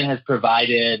LinkedIn has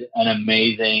provided an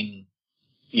amazing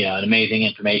an amazing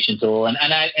information tool. And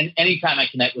anytime I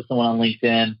connect with someone on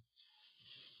LinkedIn,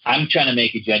 I'm trying to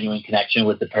make a genuine connection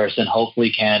with the person.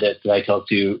 Hopefully candidates that I talk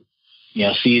to,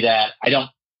 see that. I don't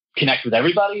connect with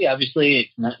everybody. Obviously,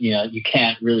 it's not, you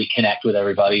can't really connect with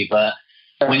everybody, but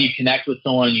when you connect with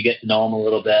someone and you get to know them a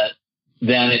little bit,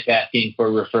 then it's asking for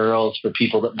referrals for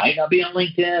people that might not be on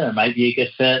LinkedIn or might be a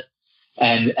good fit.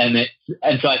 And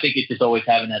so I think it's just always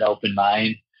having that open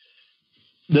mind.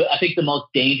 I think the most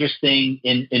dangerous thing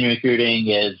in recruiting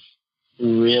is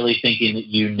really thinking that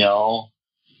you know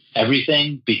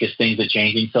everything, because things are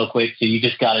changing so quick. So you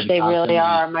just got to. They really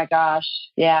are. My gosh,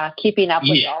 yeah, keeping up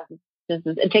with all this.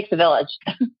 It takes a village.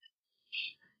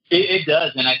 It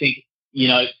does, and I think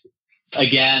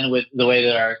again, with the way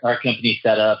that our company's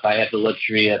set up, I have the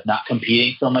luxury of not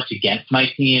competing so much against my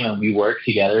team, and we work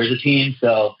together as a team.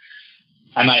 So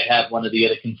I might have one of the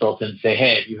other consultants say,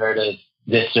 "Hey, have you heard of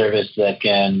this service that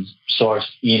can source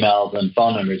emails and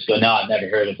phone numbers?" Go, "No, I've never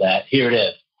heard of that. Here it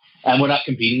is." And we're not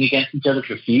competing against each other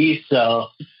for fees, so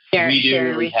we do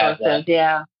really have that.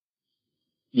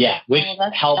 Yeah, which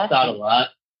helps out a lot.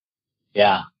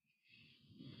 Yeah.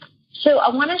 So I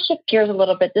want to shift gears a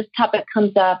little bit. This topic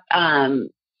comes up. I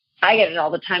get it all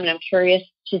the time, and I'm curious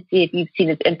to see if you've seen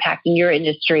its impact in your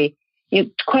industry.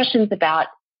 Questions about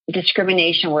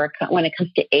discrimination when it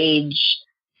comes to age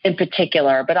in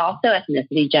particular, but also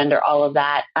ethnicity, gender, all of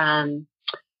that.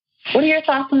 What are your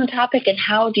thoughts on the topic, and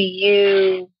how do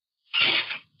you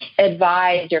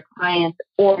advise your clients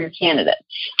or your candidates?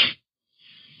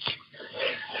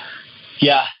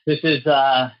 Yeah, this is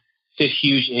a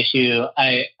huge issue.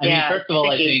 I mean, first of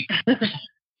all, I think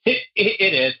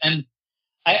it is. And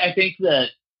I think that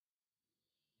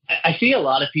I see a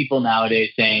lot of people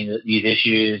nowadays saying that these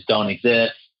issues don't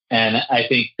exist. And I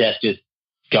think that's just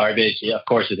garbage. Of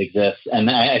course it exists. And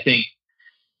I think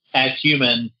as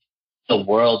humans, the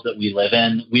world that we live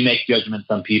in, we make judgments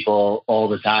on people all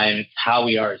the time. It's how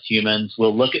we are as humans.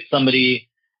 We'll look at somebody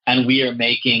and we are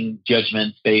making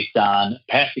judgments based on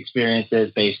past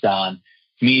experiences, based on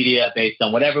media, based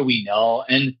on whatever we know.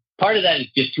 And part of that is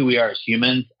just who we are as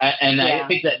humans. And I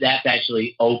think that that's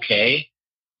actually okay.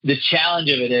 The challenge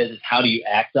of it is how do you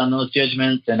act on those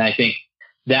judgments? And I think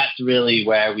that's really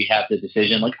where we have the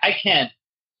decision. Like I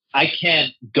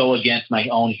can't go against my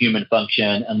own human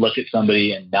function and look at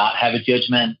somebody and not have a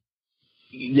judgment.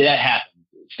 That happens.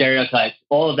 Stereotypes,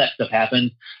 all of that stuff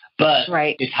happens. But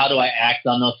it's how do I act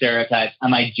on those stereotypes?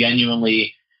 Am I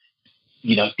genuinely,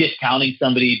 discounting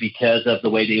somebody because of the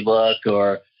way they look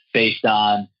or based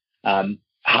on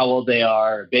how old they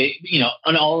are,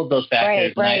 on all of those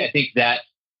factors? And I think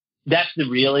that's the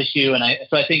real issue. And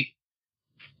so I think,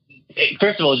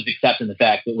 first of all, just accepting the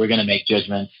fact that we're going to make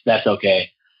judgments. That's okay.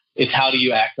 It's how do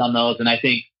you act on those? And I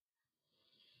think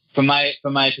from my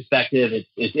perspective,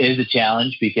 it is a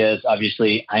challenge because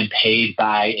obviously I'm paid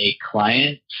by a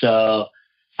client. So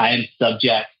I am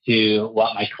subject to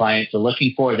what my clients are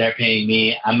looking for. They're paying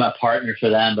me. I'm a partner for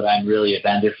them, but I'm really a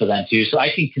vendor for them too. So I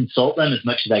can consult them as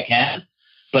much as I can,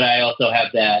 but I also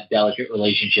have that delicate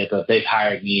relationship of they've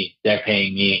hired me, they're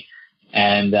paying me.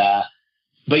 And,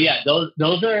 but yeah,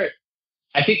 those are,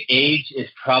 I think age is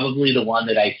probably the one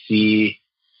that I see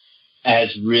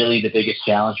as really the biggest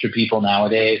challenge for people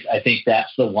nowadays. I think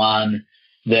that's the one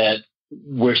that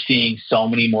we're seeing so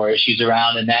many more issues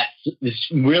around. And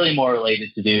that's really more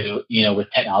related to do, with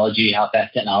technology, how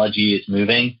fast technology is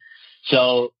moving.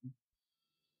 So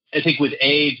I think with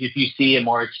age, if you see a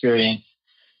more experienced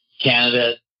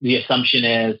candidate, the assumption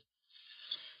is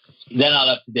they're not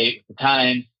up to date with the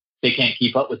times. They can't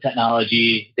keep up with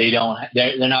technology. They're not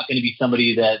going to be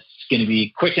somebody that's going to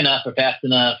be quick enough or fast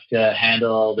enough to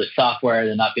handle the software.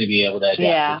 They're not going to be able to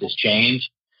adapt with this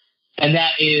change. And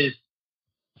that is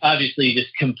obviously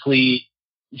just complete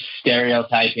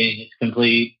stereotyping. It's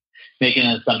complete making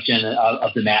an assumption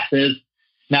of the masses.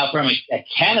 Now, from a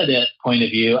candidate point of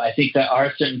view, I think there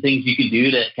are certain things you can do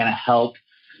to kind of help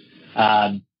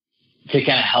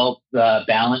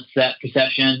balance that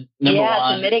perception. Number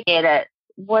one, to mitigate it.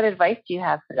 What advice do you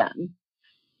have for them?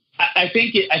 I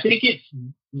think it's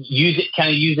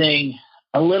using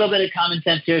a little bit of common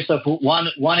sense here. So for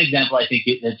one example, I think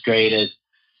that's great is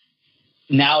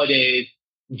nowadays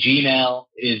Gmail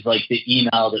is like the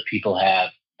email that people have.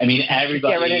 I mean,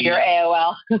 everybody get rid of your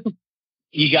AOL.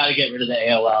 You got to get rid of the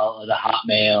AOL or the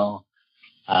Hotmail.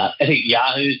 I think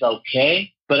Yahoo's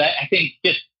okay, but I think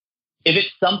just if it's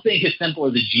something as simple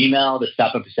as a Gmail to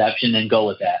stop a perception, then go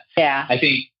with that. Yeah. I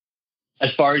think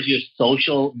as far as your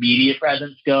social media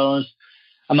presence goes,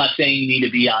 I'm not saying you need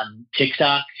to be on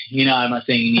TikTok. I'm not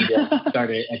saying you need to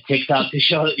start a TikTok to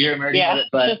show that you're emerging with it,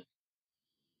 but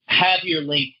have your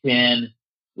LinkedIn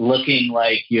looking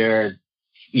like you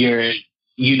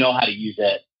know how to use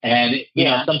it. And, you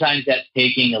know, sometimes that's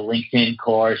taking a LinkedIn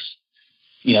course.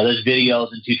 You know, there's videos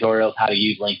and tutorials how to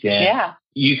use LinkedIn. Yeah.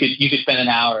 You could spend an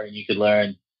hour and you could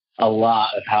learn a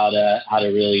lot of how to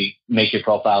really make your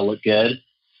profile look good.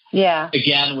 Yeah.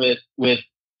 Again, with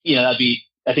you know, that'd be,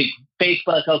 I think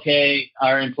Facebook, okay,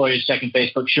 our employers checking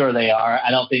Facebook, sure they are. I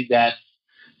don't think that's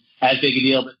as big a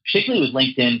deal, but particularly with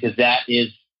LinkedIn, because that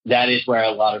is where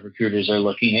a lot of recruiters are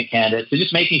looking at candidates. So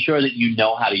just making sure that you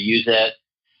know how to use it.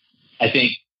 I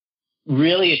think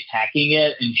really attacking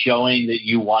it and showing that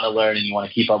you want to learn and you want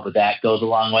to keep up with that goes a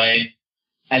long way.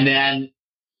 And then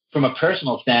from a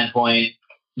personal standpoint,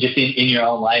 just in your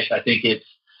own life, I think it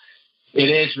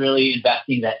is really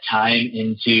investing that time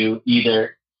into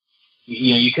either,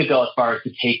 you know, you could go as far as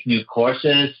to take new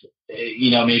courses,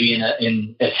 you know, maybe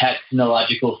in a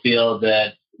technological field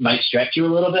that might stretch you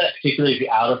a little bit, particularly if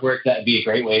you're out of work. That would be a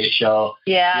great way to show.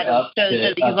 Yeah, so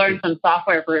that you learn some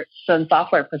software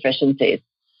proficiencies.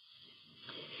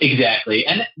 Exactly,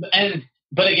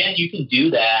 but again, you can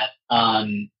do that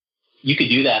on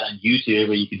YouTube,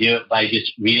 or you could do it by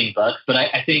just reading books. But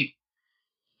I think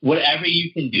whatever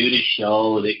you can do to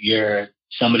show that you're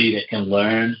somebody that can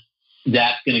learn,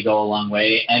 that's going to go a long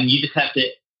way. And you just have to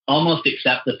almost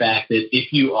accept the fact that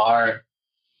if you are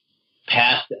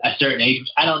past a certain age, which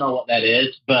I don't know what that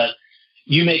is, but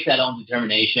you make that own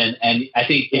determination. And I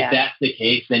think if that's the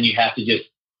case, then you have to just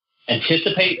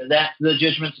anticipate that that's the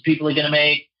judgments that people are going to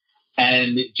make,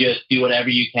 and just do whatever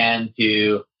you can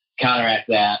to counteract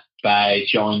that by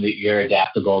showing that you're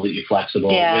adaptable, that you're flexible,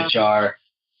 which are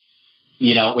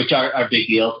big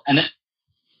deals. And,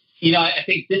 you know, I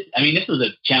think this was a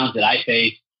challenge that I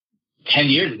faced 10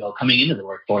 years ago coming into the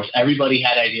workforce. Everybody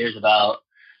had ideas about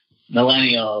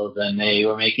millennials, and they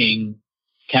were making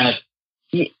kind of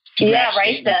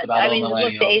right.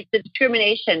 The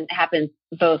discrimination happens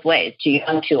both ways, too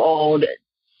young, too old.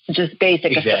 Just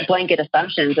basic blanket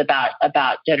assumptions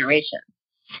about generations.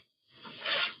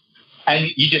 And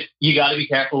you got to be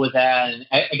careful with that. And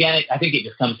again, I think it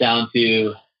just comes down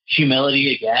to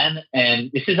humility again,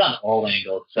 and this is on all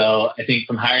angles. So I think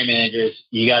from hiring managers,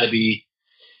 you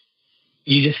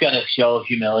just got to show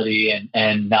humility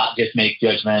and not just make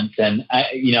judgments. And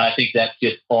I think that's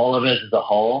just all of us as a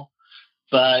whole.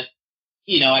 But,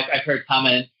 you know, I've heard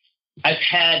comments. I've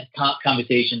had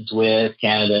conversations with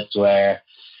candidates where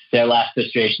their last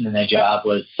frustration in their job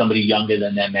was somebody younger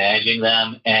than them managing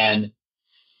them. And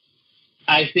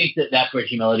I think that's where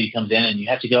humility comes in, and you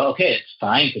have to go, okay, it's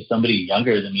fine for somebody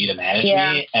younger than me to manage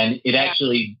me. And it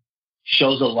actually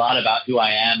shows a lot about who I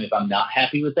am if I'm not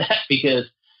happy with that,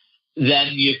 because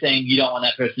then you're saying you don't want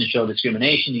that person to show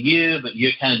discrimination to you, but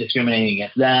you're kind of discriminating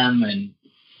against them. And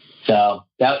so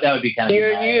that would be kind of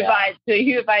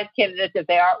you advise candidates if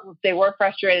they were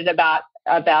frustrated about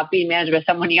being managed by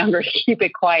someone younger, to keep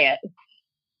it quiet.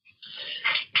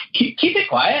 Keep it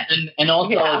quiet, and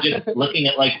also just looking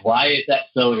at like, why is that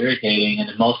so irritating?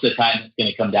 And most of the time it's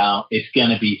going to come down, it's going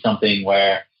to be something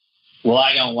where, well,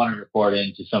 I don't want to report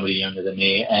into somebody younger than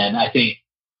me. And I think,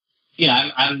 you know,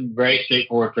 I'm a very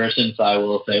straightforward person, so I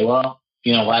will say, well,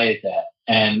 you know, why is that?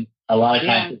 And a lot of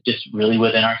times it's just really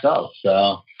within ourselves.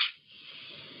 So.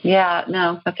 Yeah,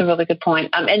 no, that's a really good point.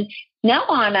 And now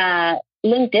on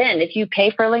LinkedIn, if you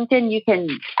pay for LinkedIn, you can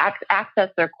access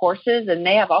their courses, and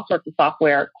they have all sorts of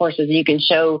software courses. You can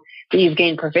show that you've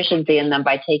gained proficiency in them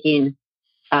by taking,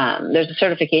 there's a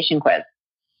certification quiz.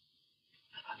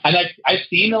 And I've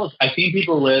seen those. I've seen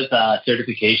people with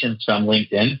certifications from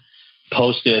LinkedIn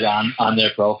posted on their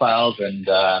profiles, and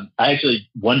I actually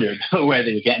wondered where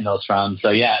they were getting those from.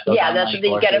 So that's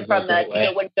you get it from when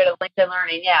you go to LinkedIn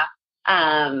Learning.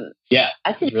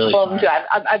 I think really people do.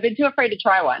 I've been too afraid to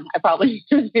try one. I probably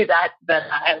should do that, but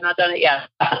I have not done it yet.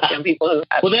 People who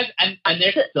have. Well,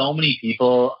 there's so many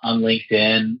people on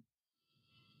LinkedIn.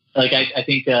 Like I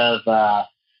think of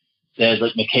there's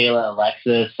like Michaela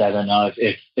Alexis. I don't know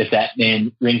if that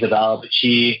name rings a bell, but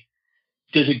she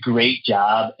does a great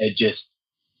job at just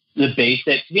the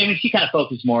basics. I mean, she kind of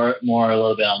focuses more a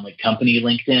little bit on like company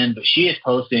LinkedIn, but she is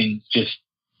posting just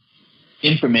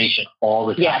information all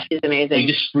the time. Yeah, she's amazing. Like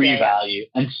just free value.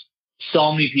 And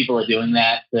so many people are doing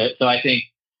that. So I think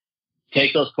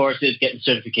take those courses, get the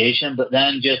certification, but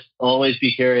then just always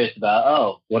be curious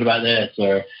about, what about this?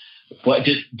 Or what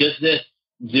does this,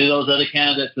 do those other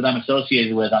candidates that I'm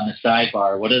associated with on the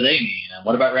sidebar, what do they mean? And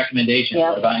what about recommendations?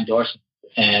 What about endorsements?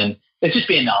 And it's just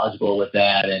being knowledgeable with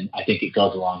that. And I think it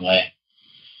goes a long way.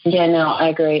 Yeah, no, I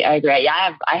agree.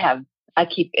 Yeah,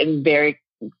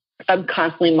 I'm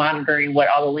constantly monitoring what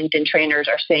all the LinkedIn trainers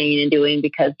are saying and doing,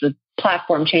 because the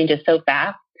platform changes so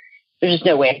fast. There's just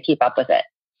no way to keep up with it.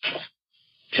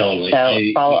 Totally.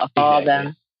 So follow them.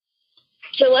 Exactly.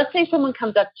 So let's say someone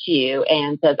comes up to you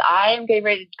and says, I am getting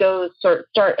ready to go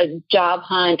start a job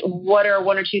hunt. What are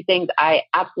one or two things I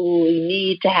absolutely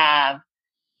need to have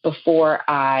before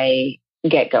I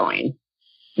get going?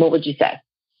 What would you say?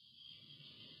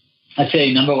 I'd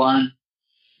say number one,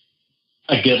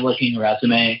 a good looking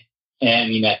resume. And I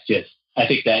mean, I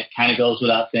think that kind of goes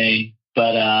without saying,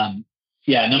 but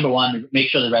number one, make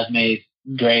sure the resume is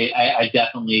great. I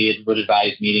definitely would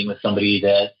advise meeting with somebody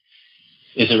that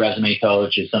is a resume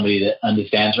coach or somebody that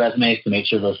understands resumes to make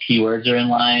sure those keywords are in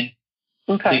line.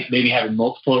 Okay. I think maybe having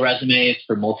multiple resumes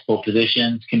for multiple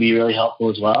positions can be really helpful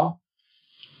as well.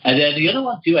 And then the other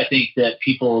one too, I think that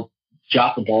people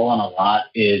drop the ball on a lot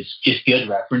is just good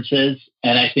references.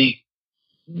 And I think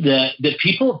that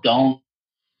people don't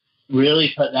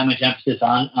really put that much emphasis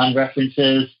on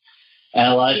references. And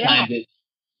a lot of times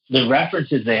the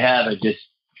references they have are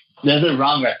they're the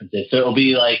wrong references. So it'll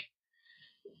be like,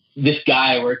 this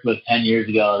guy I worked with 10 years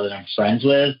ago that I'm friends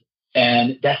with,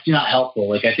 and that's not helpful.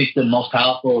 Like, I think the most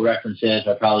powerful references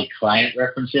are probably client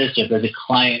references. So if there's a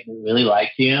client that really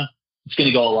likes you, it's going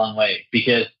to go a long way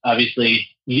because obviously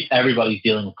everybody's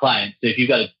dealing with clients. So if you've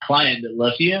got a client that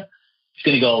loves you, it's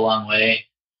going to go a long way.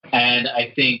 And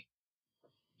I think,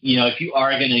 if you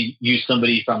are going to use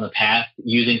somebody from the past,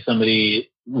 using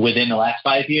somebody within the last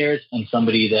 5 years and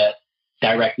somebody that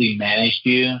directly managed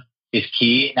you is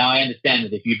key. Now, I understand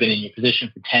that if you've been in your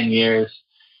position for 10 years,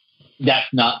 that's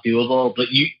not doable, but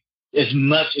as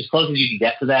close as you can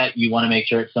get to that, you want to make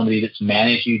sure it's somebody that's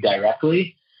managed you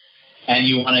directly, and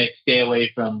you want to stay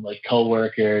away from like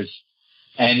coworkers,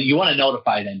 and you want to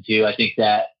notify them too. I think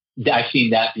that I've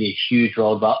seen that be a huge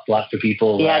roadblock for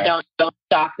people. Yeah, don't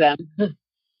stalk them.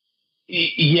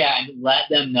 Yeah, and let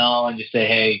them know and just say,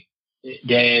 hey,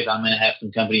 Dave, I'm going to have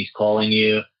some companies calling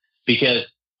you, because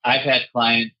I've had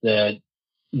clients that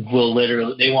they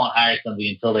won't hire somebody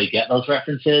until they get those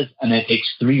references. And it takes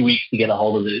 3 weeks to get a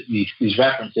hold of these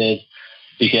references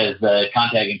because the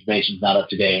contact information is not up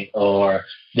to date or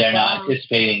they're not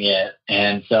anticipating it.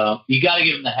 And so you got to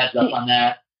give them the heads up on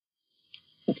that.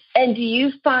 And do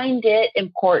you find it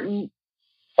important,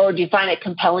 or do you find it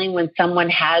compelling when someone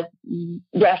has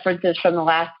references from the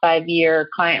last 5 year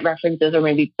client references, or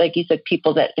maybe, like you said,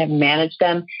 people that have managed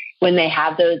them, when they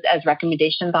have those as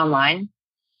recommendations online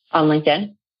on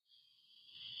LinkedIn?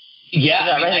 Yeah.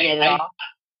 Does that resonate at all?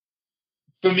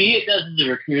 For me, it does as a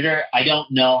recruiter. I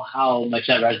don't know how much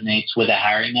that resonates with a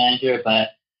hiring manager, but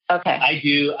okay. I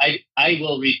do. I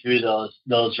will read through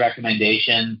those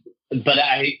recommendations, but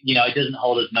it doesn't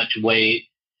hold as much weight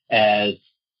as,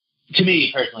 to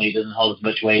me personally, it doesn't hold as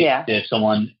much weight if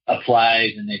someone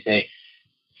applies and they say,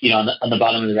 on the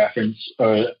bottom of the reference,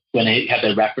 or when they have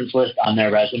their reference list on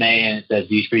their resume and it says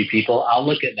these 3 people, I'll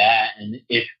look at that. And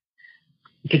if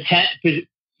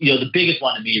the biggest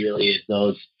one to me really is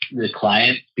the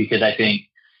clients, because I think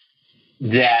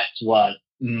that's what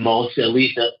most, at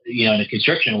least, in the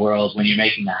construction world, when you're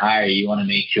making a hire, you want to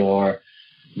make sure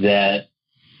that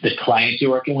the clients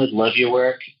you're working with love your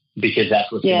work, because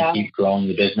that's what's going to keep growing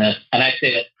the business. And I'd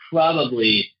say that's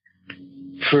probably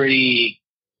pretty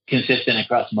consistent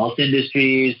across most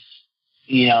industries,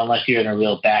 unless you're in a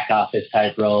real back office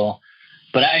type role.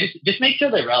 But I just make sure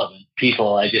they're relevant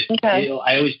people. I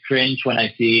always cringe when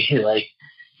I see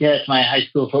it's my high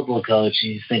school football coach.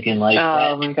 And he's thinking like,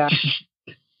 oh my gosh.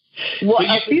 Well,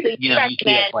 you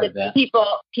recommend that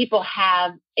people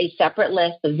have a separate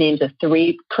list of names of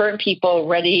 3 current people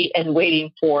ready and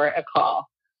waiting for a call.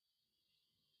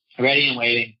 Ready and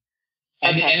waiting.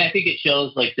 And I think it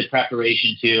shows like the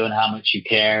preparation too, and how much you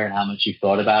care and how much you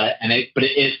thought about it. But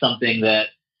it is something that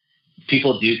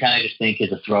people do kind of just think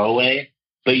is a throwaway,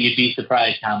 but you'd be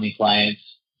surprised how many clients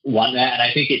want that. And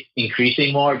I think it's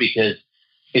increasing more because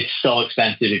it's so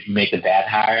expensive if you make a bad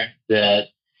hire that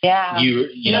that's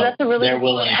a really they're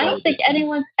willing to I don't think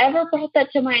anyone's ever brought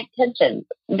that to my attention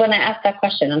when I asked that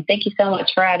question. And thank you so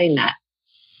much for adding that.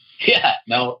 Yeah,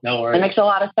 no worries. It makes a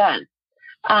lot of sense.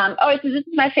 So this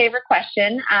is my favorite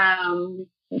question.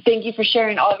 Thank you for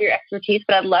sharing all of your expertise,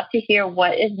 but I'd love to hear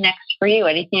what is next for you.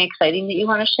 Anything exciting that you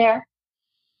want to share?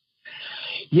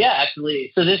 Yeah,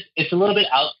 absolutely. So it's a little bit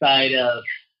outside of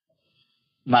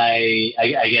my,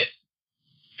 I guess,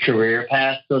 career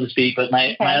path, so to speak, but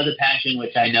my other passion,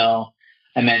 which I know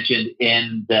I mentioned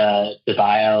in the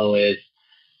bio, is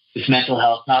this mental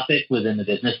health topic within the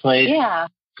business place. Yeah.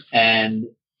 And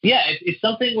it's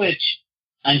something which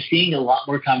I'm seeing a lot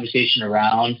more conversation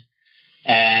around.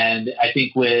 And I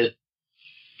think with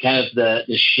kind of the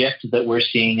shift that we're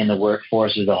seeing in the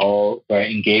workforce as a whole, where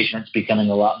engagement's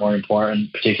becoming a lot more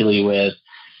important, particularly with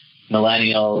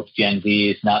millennials, Gen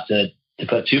Zs, not to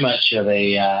put too much of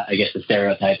a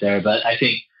stereotype there, but I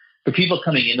think for people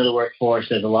coming into the workforce,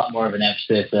 there's a lot more of an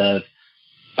emphasis of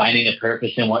finding a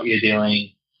purpose in what you're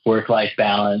doing, work-life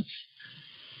balance,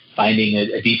 finding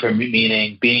a deeper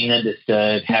meaning, being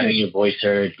understood, having your voice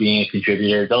heard, being a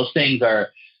contributor.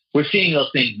 We're seeing those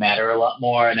things matter a lot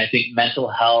more. And I think mental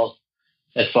health,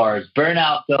 as far as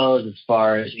burnout goes, as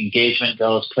far as engagement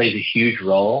goes, plays a huge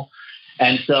role.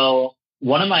 And so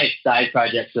one of my side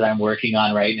projects that I'm working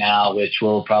on right now, which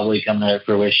will probably come to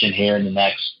fruition here in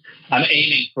I'm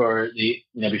aiming for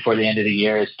before the end of the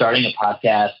year, is starting a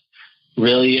podcast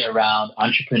really around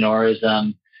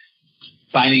entrepreneurism,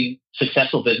 finding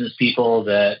successful business people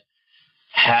that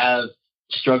have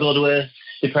struggled with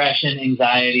depression,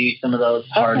 anxiety, some of those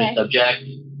harder subjects,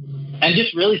 and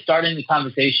just really starting the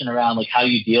conversation around like how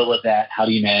you deal with that, how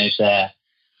do you manage that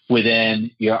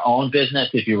within your own business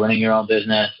if you're running your own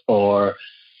business, or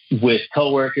with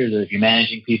coworkers, or if you're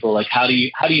managing people, like how do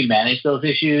you manage those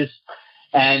issues?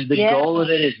 And the goal of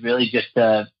it is really just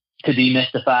to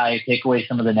demystify, take away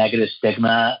some of the negative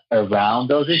stigma around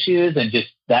those issues, and just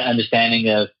that understanding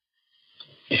of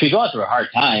if you're going through a hard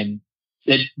time,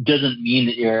 it doesn't mean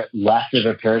that you're less of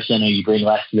a person or you bring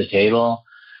less to the table.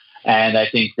 And I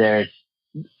think there's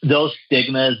those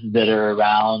stigmas that are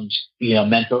around,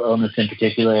 mental illness in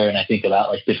particular. And I think about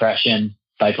like depression,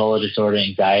 bipolar disorder,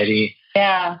 anxiety.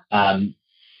 Yeah.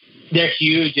 They're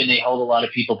huge and they hold a lot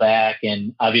of people back.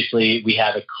 And obviously we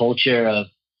have a culture of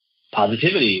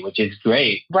positivity, which is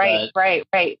great. Right. But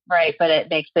it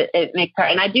makes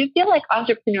hard. And I do feel like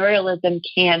entrepreneurialism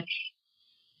can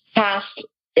pass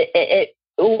it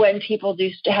when people do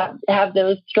have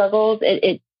those struggles.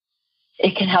 It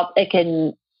can help. I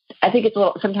think it's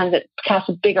sometimes it casts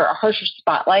a harsher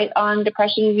spotlight on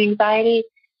depression and anxiety.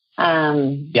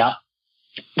 Than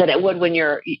it would when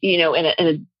you're, in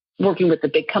a working with a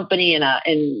big company and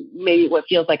maybe what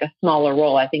feels like a smaller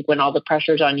role. I think when all the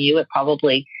pressure's on you, it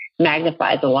probably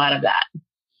magnifies a lot of that.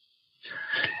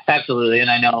 Absolutely.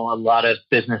 And I know a lot of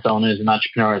business owners and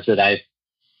entrepreneurs that I've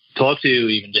talked to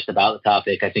even just about the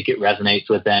topic. I think it resonates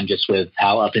with them just with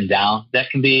how up and down that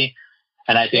can be.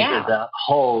 And I think as a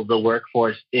whole, the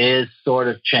workforce is sort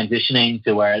of transitioning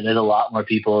to where there's a lot more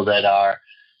people that are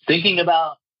thinking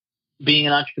about being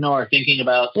an entrepreneur, thinking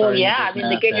about starting a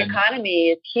business. The gig economy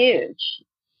is huge.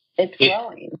 It's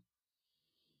growing.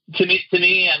 To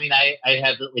me, I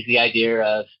have like the idea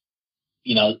of,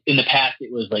 in the past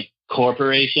it was like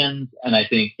corporations, and I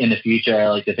think in the future I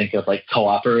like to think of like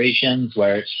cooperations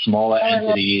where it's smaller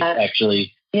entities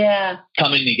actually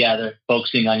coming together,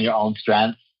 focusing on your own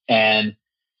strengths.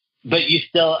 But you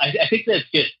still, I think that's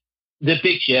just the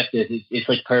big shift is it's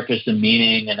like purpose and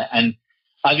meaning. And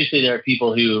obviously there are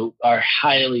people who are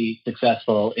highly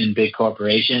successful in big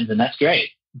corporations, and that's great.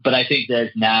 But I think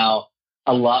there's now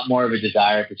a lot more of a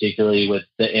desire, particularly with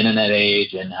the internet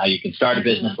age and how you can start a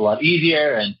business a lot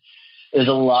easier. And there's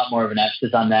a lot more of an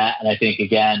emphasis on that. And I think,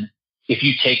 again, if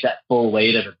you take that full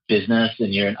weight of a business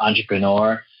and you're an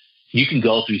entrepreneur, you can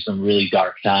go through some really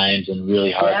dark times and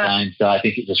really hard times. So I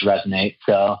think it just resonates.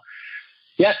 So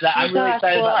yes, I'm really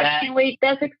excited about that. I can't wait.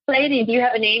 That's exciting. Do you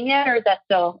have a name yet, or is that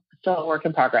still a work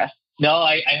in progress? No,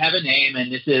 I have a name,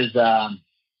 and this is, so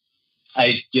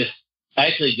a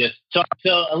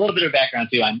little bit of background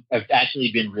too. I've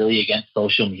actually been really against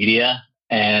social media,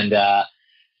 and I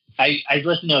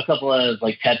listened to a couple of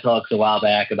like TED Talks a while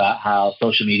back about how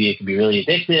social media can be really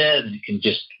addictive and it can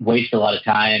just waste a lot of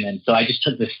time. And so I just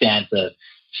took the stance of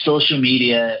social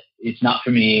media. It's not for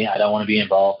me. I don't want to be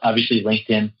involved. Obviously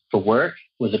LinkedIn for work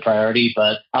was a priority,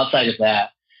 but outside of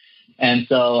that. And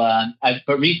so,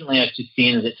 but recently I've just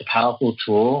seen that it's a powerful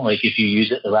tool. Like if you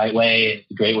use it the right way,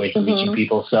 it's a great way for reaching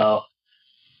people. So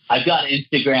I've got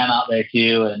Instagram out there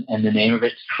too. And the name of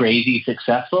it's Crazy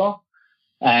Successful.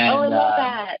 And, I love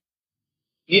that.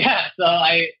 Yeah, so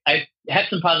I had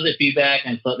some positive feedback,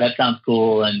 and thought that sounds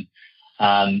cool. And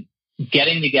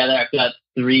getting together, I've got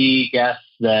 3 guests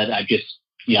that I've just,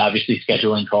 obviously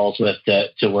scheduling calls with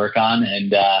to work on,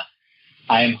 and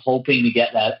I am hoping to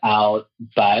get that out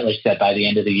by, like I said, by the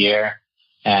end of the year.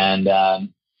 And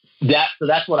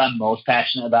that's what I'm most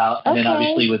passionate about. And then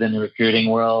obviously within the recruiting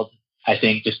world, I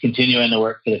think just continuing to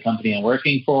work for the company I'm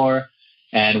working for.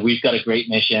 And we've got a great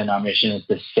mission. Our mission is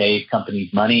to save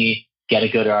companies money, get a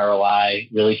good ROI,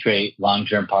 really create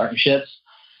long-term partnerships.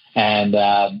 And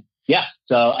and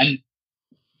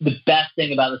the best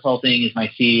thing about this whole thing is my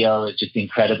CEO is just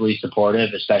incredibly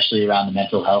supportive, especially around the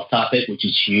mental health topic, which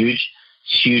is huge.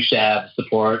 It's huge to have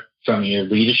support from your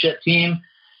leadership team,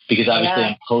 because obviously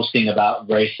I'm posting about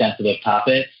very sensitive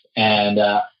topics. And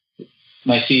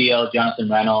my CEO, Jonathan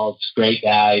Reynolds, great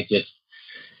guy, just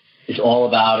is all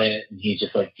about it. And he's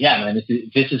just like, yeah, man, this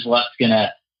is what's going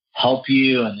to help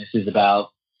you. And this is about,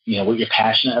 what you're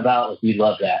passionate about. Like, we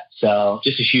love that. So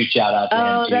just a huge shout out to him.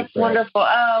 Oh, that's wonderful.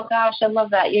 Oh gosh, I love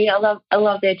that. Yeah, I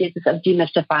love the idea of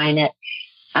demystifying it.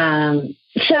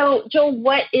 So Joel,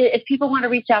 if people want to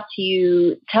reach out to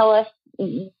you, tell us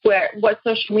what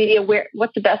social media,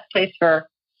 what's the best way for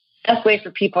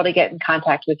people to get in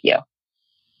contact with you?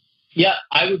 Yeah,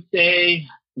 I would say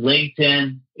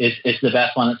LinkedIn is the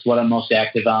best one. It's what I'm most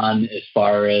active on as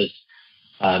far as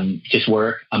just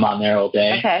work. I'm on there all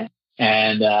day. Okay.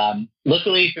 And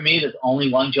luckily for me, there's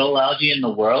only one Joel Lalgee in the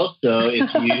world. So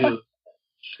if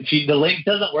the link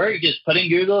doesn't work, just put in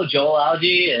Google Joel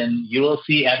Lalgee and you will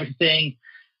see everything.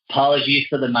 Apologies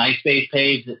for the MySpace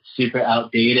page. It's super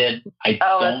outdated. I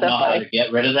don't know how to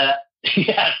get rid of that.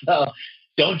 Yeah, so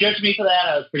don't judge me for that.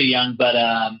 I was pretty young. But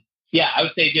yeah, I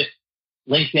would say just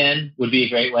LinkedIn would be a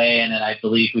great way. And then I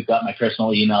believe we've got my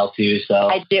personal email too. So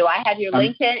I do. I have your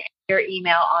LinkedIn and your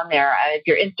email on there. If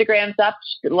your Instagram's up,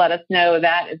 let us know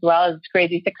that as well. Is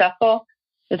Crazy Successful?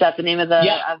 Is that the name of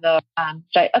the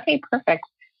site? Okay, perfect.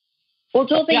 Well,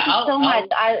 Joel, thank you so much.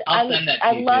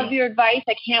 I love your advice.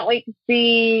 I can't wait to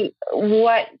see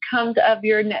what comes of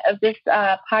this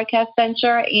podcast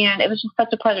venture. And it was just such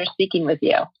a pleasure speaking with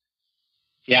you.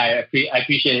 Yeah, I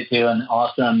appreciate it too. And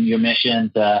awesome, your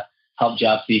mission to help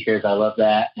job seekers. I love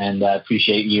that. And I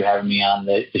appreciate you having me on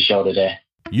the show today.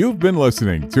 You've been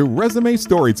listening to Resume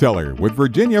Storyteller with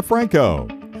Virginia Franco.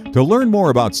 To learn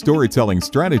more about storytelling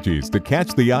strategies to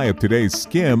catch the eye of today's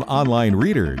SKIM online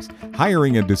readers,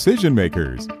 hiring and decision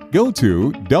makers, go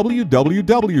to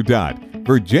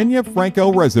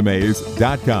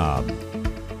www.virginiafrancoresumes.com.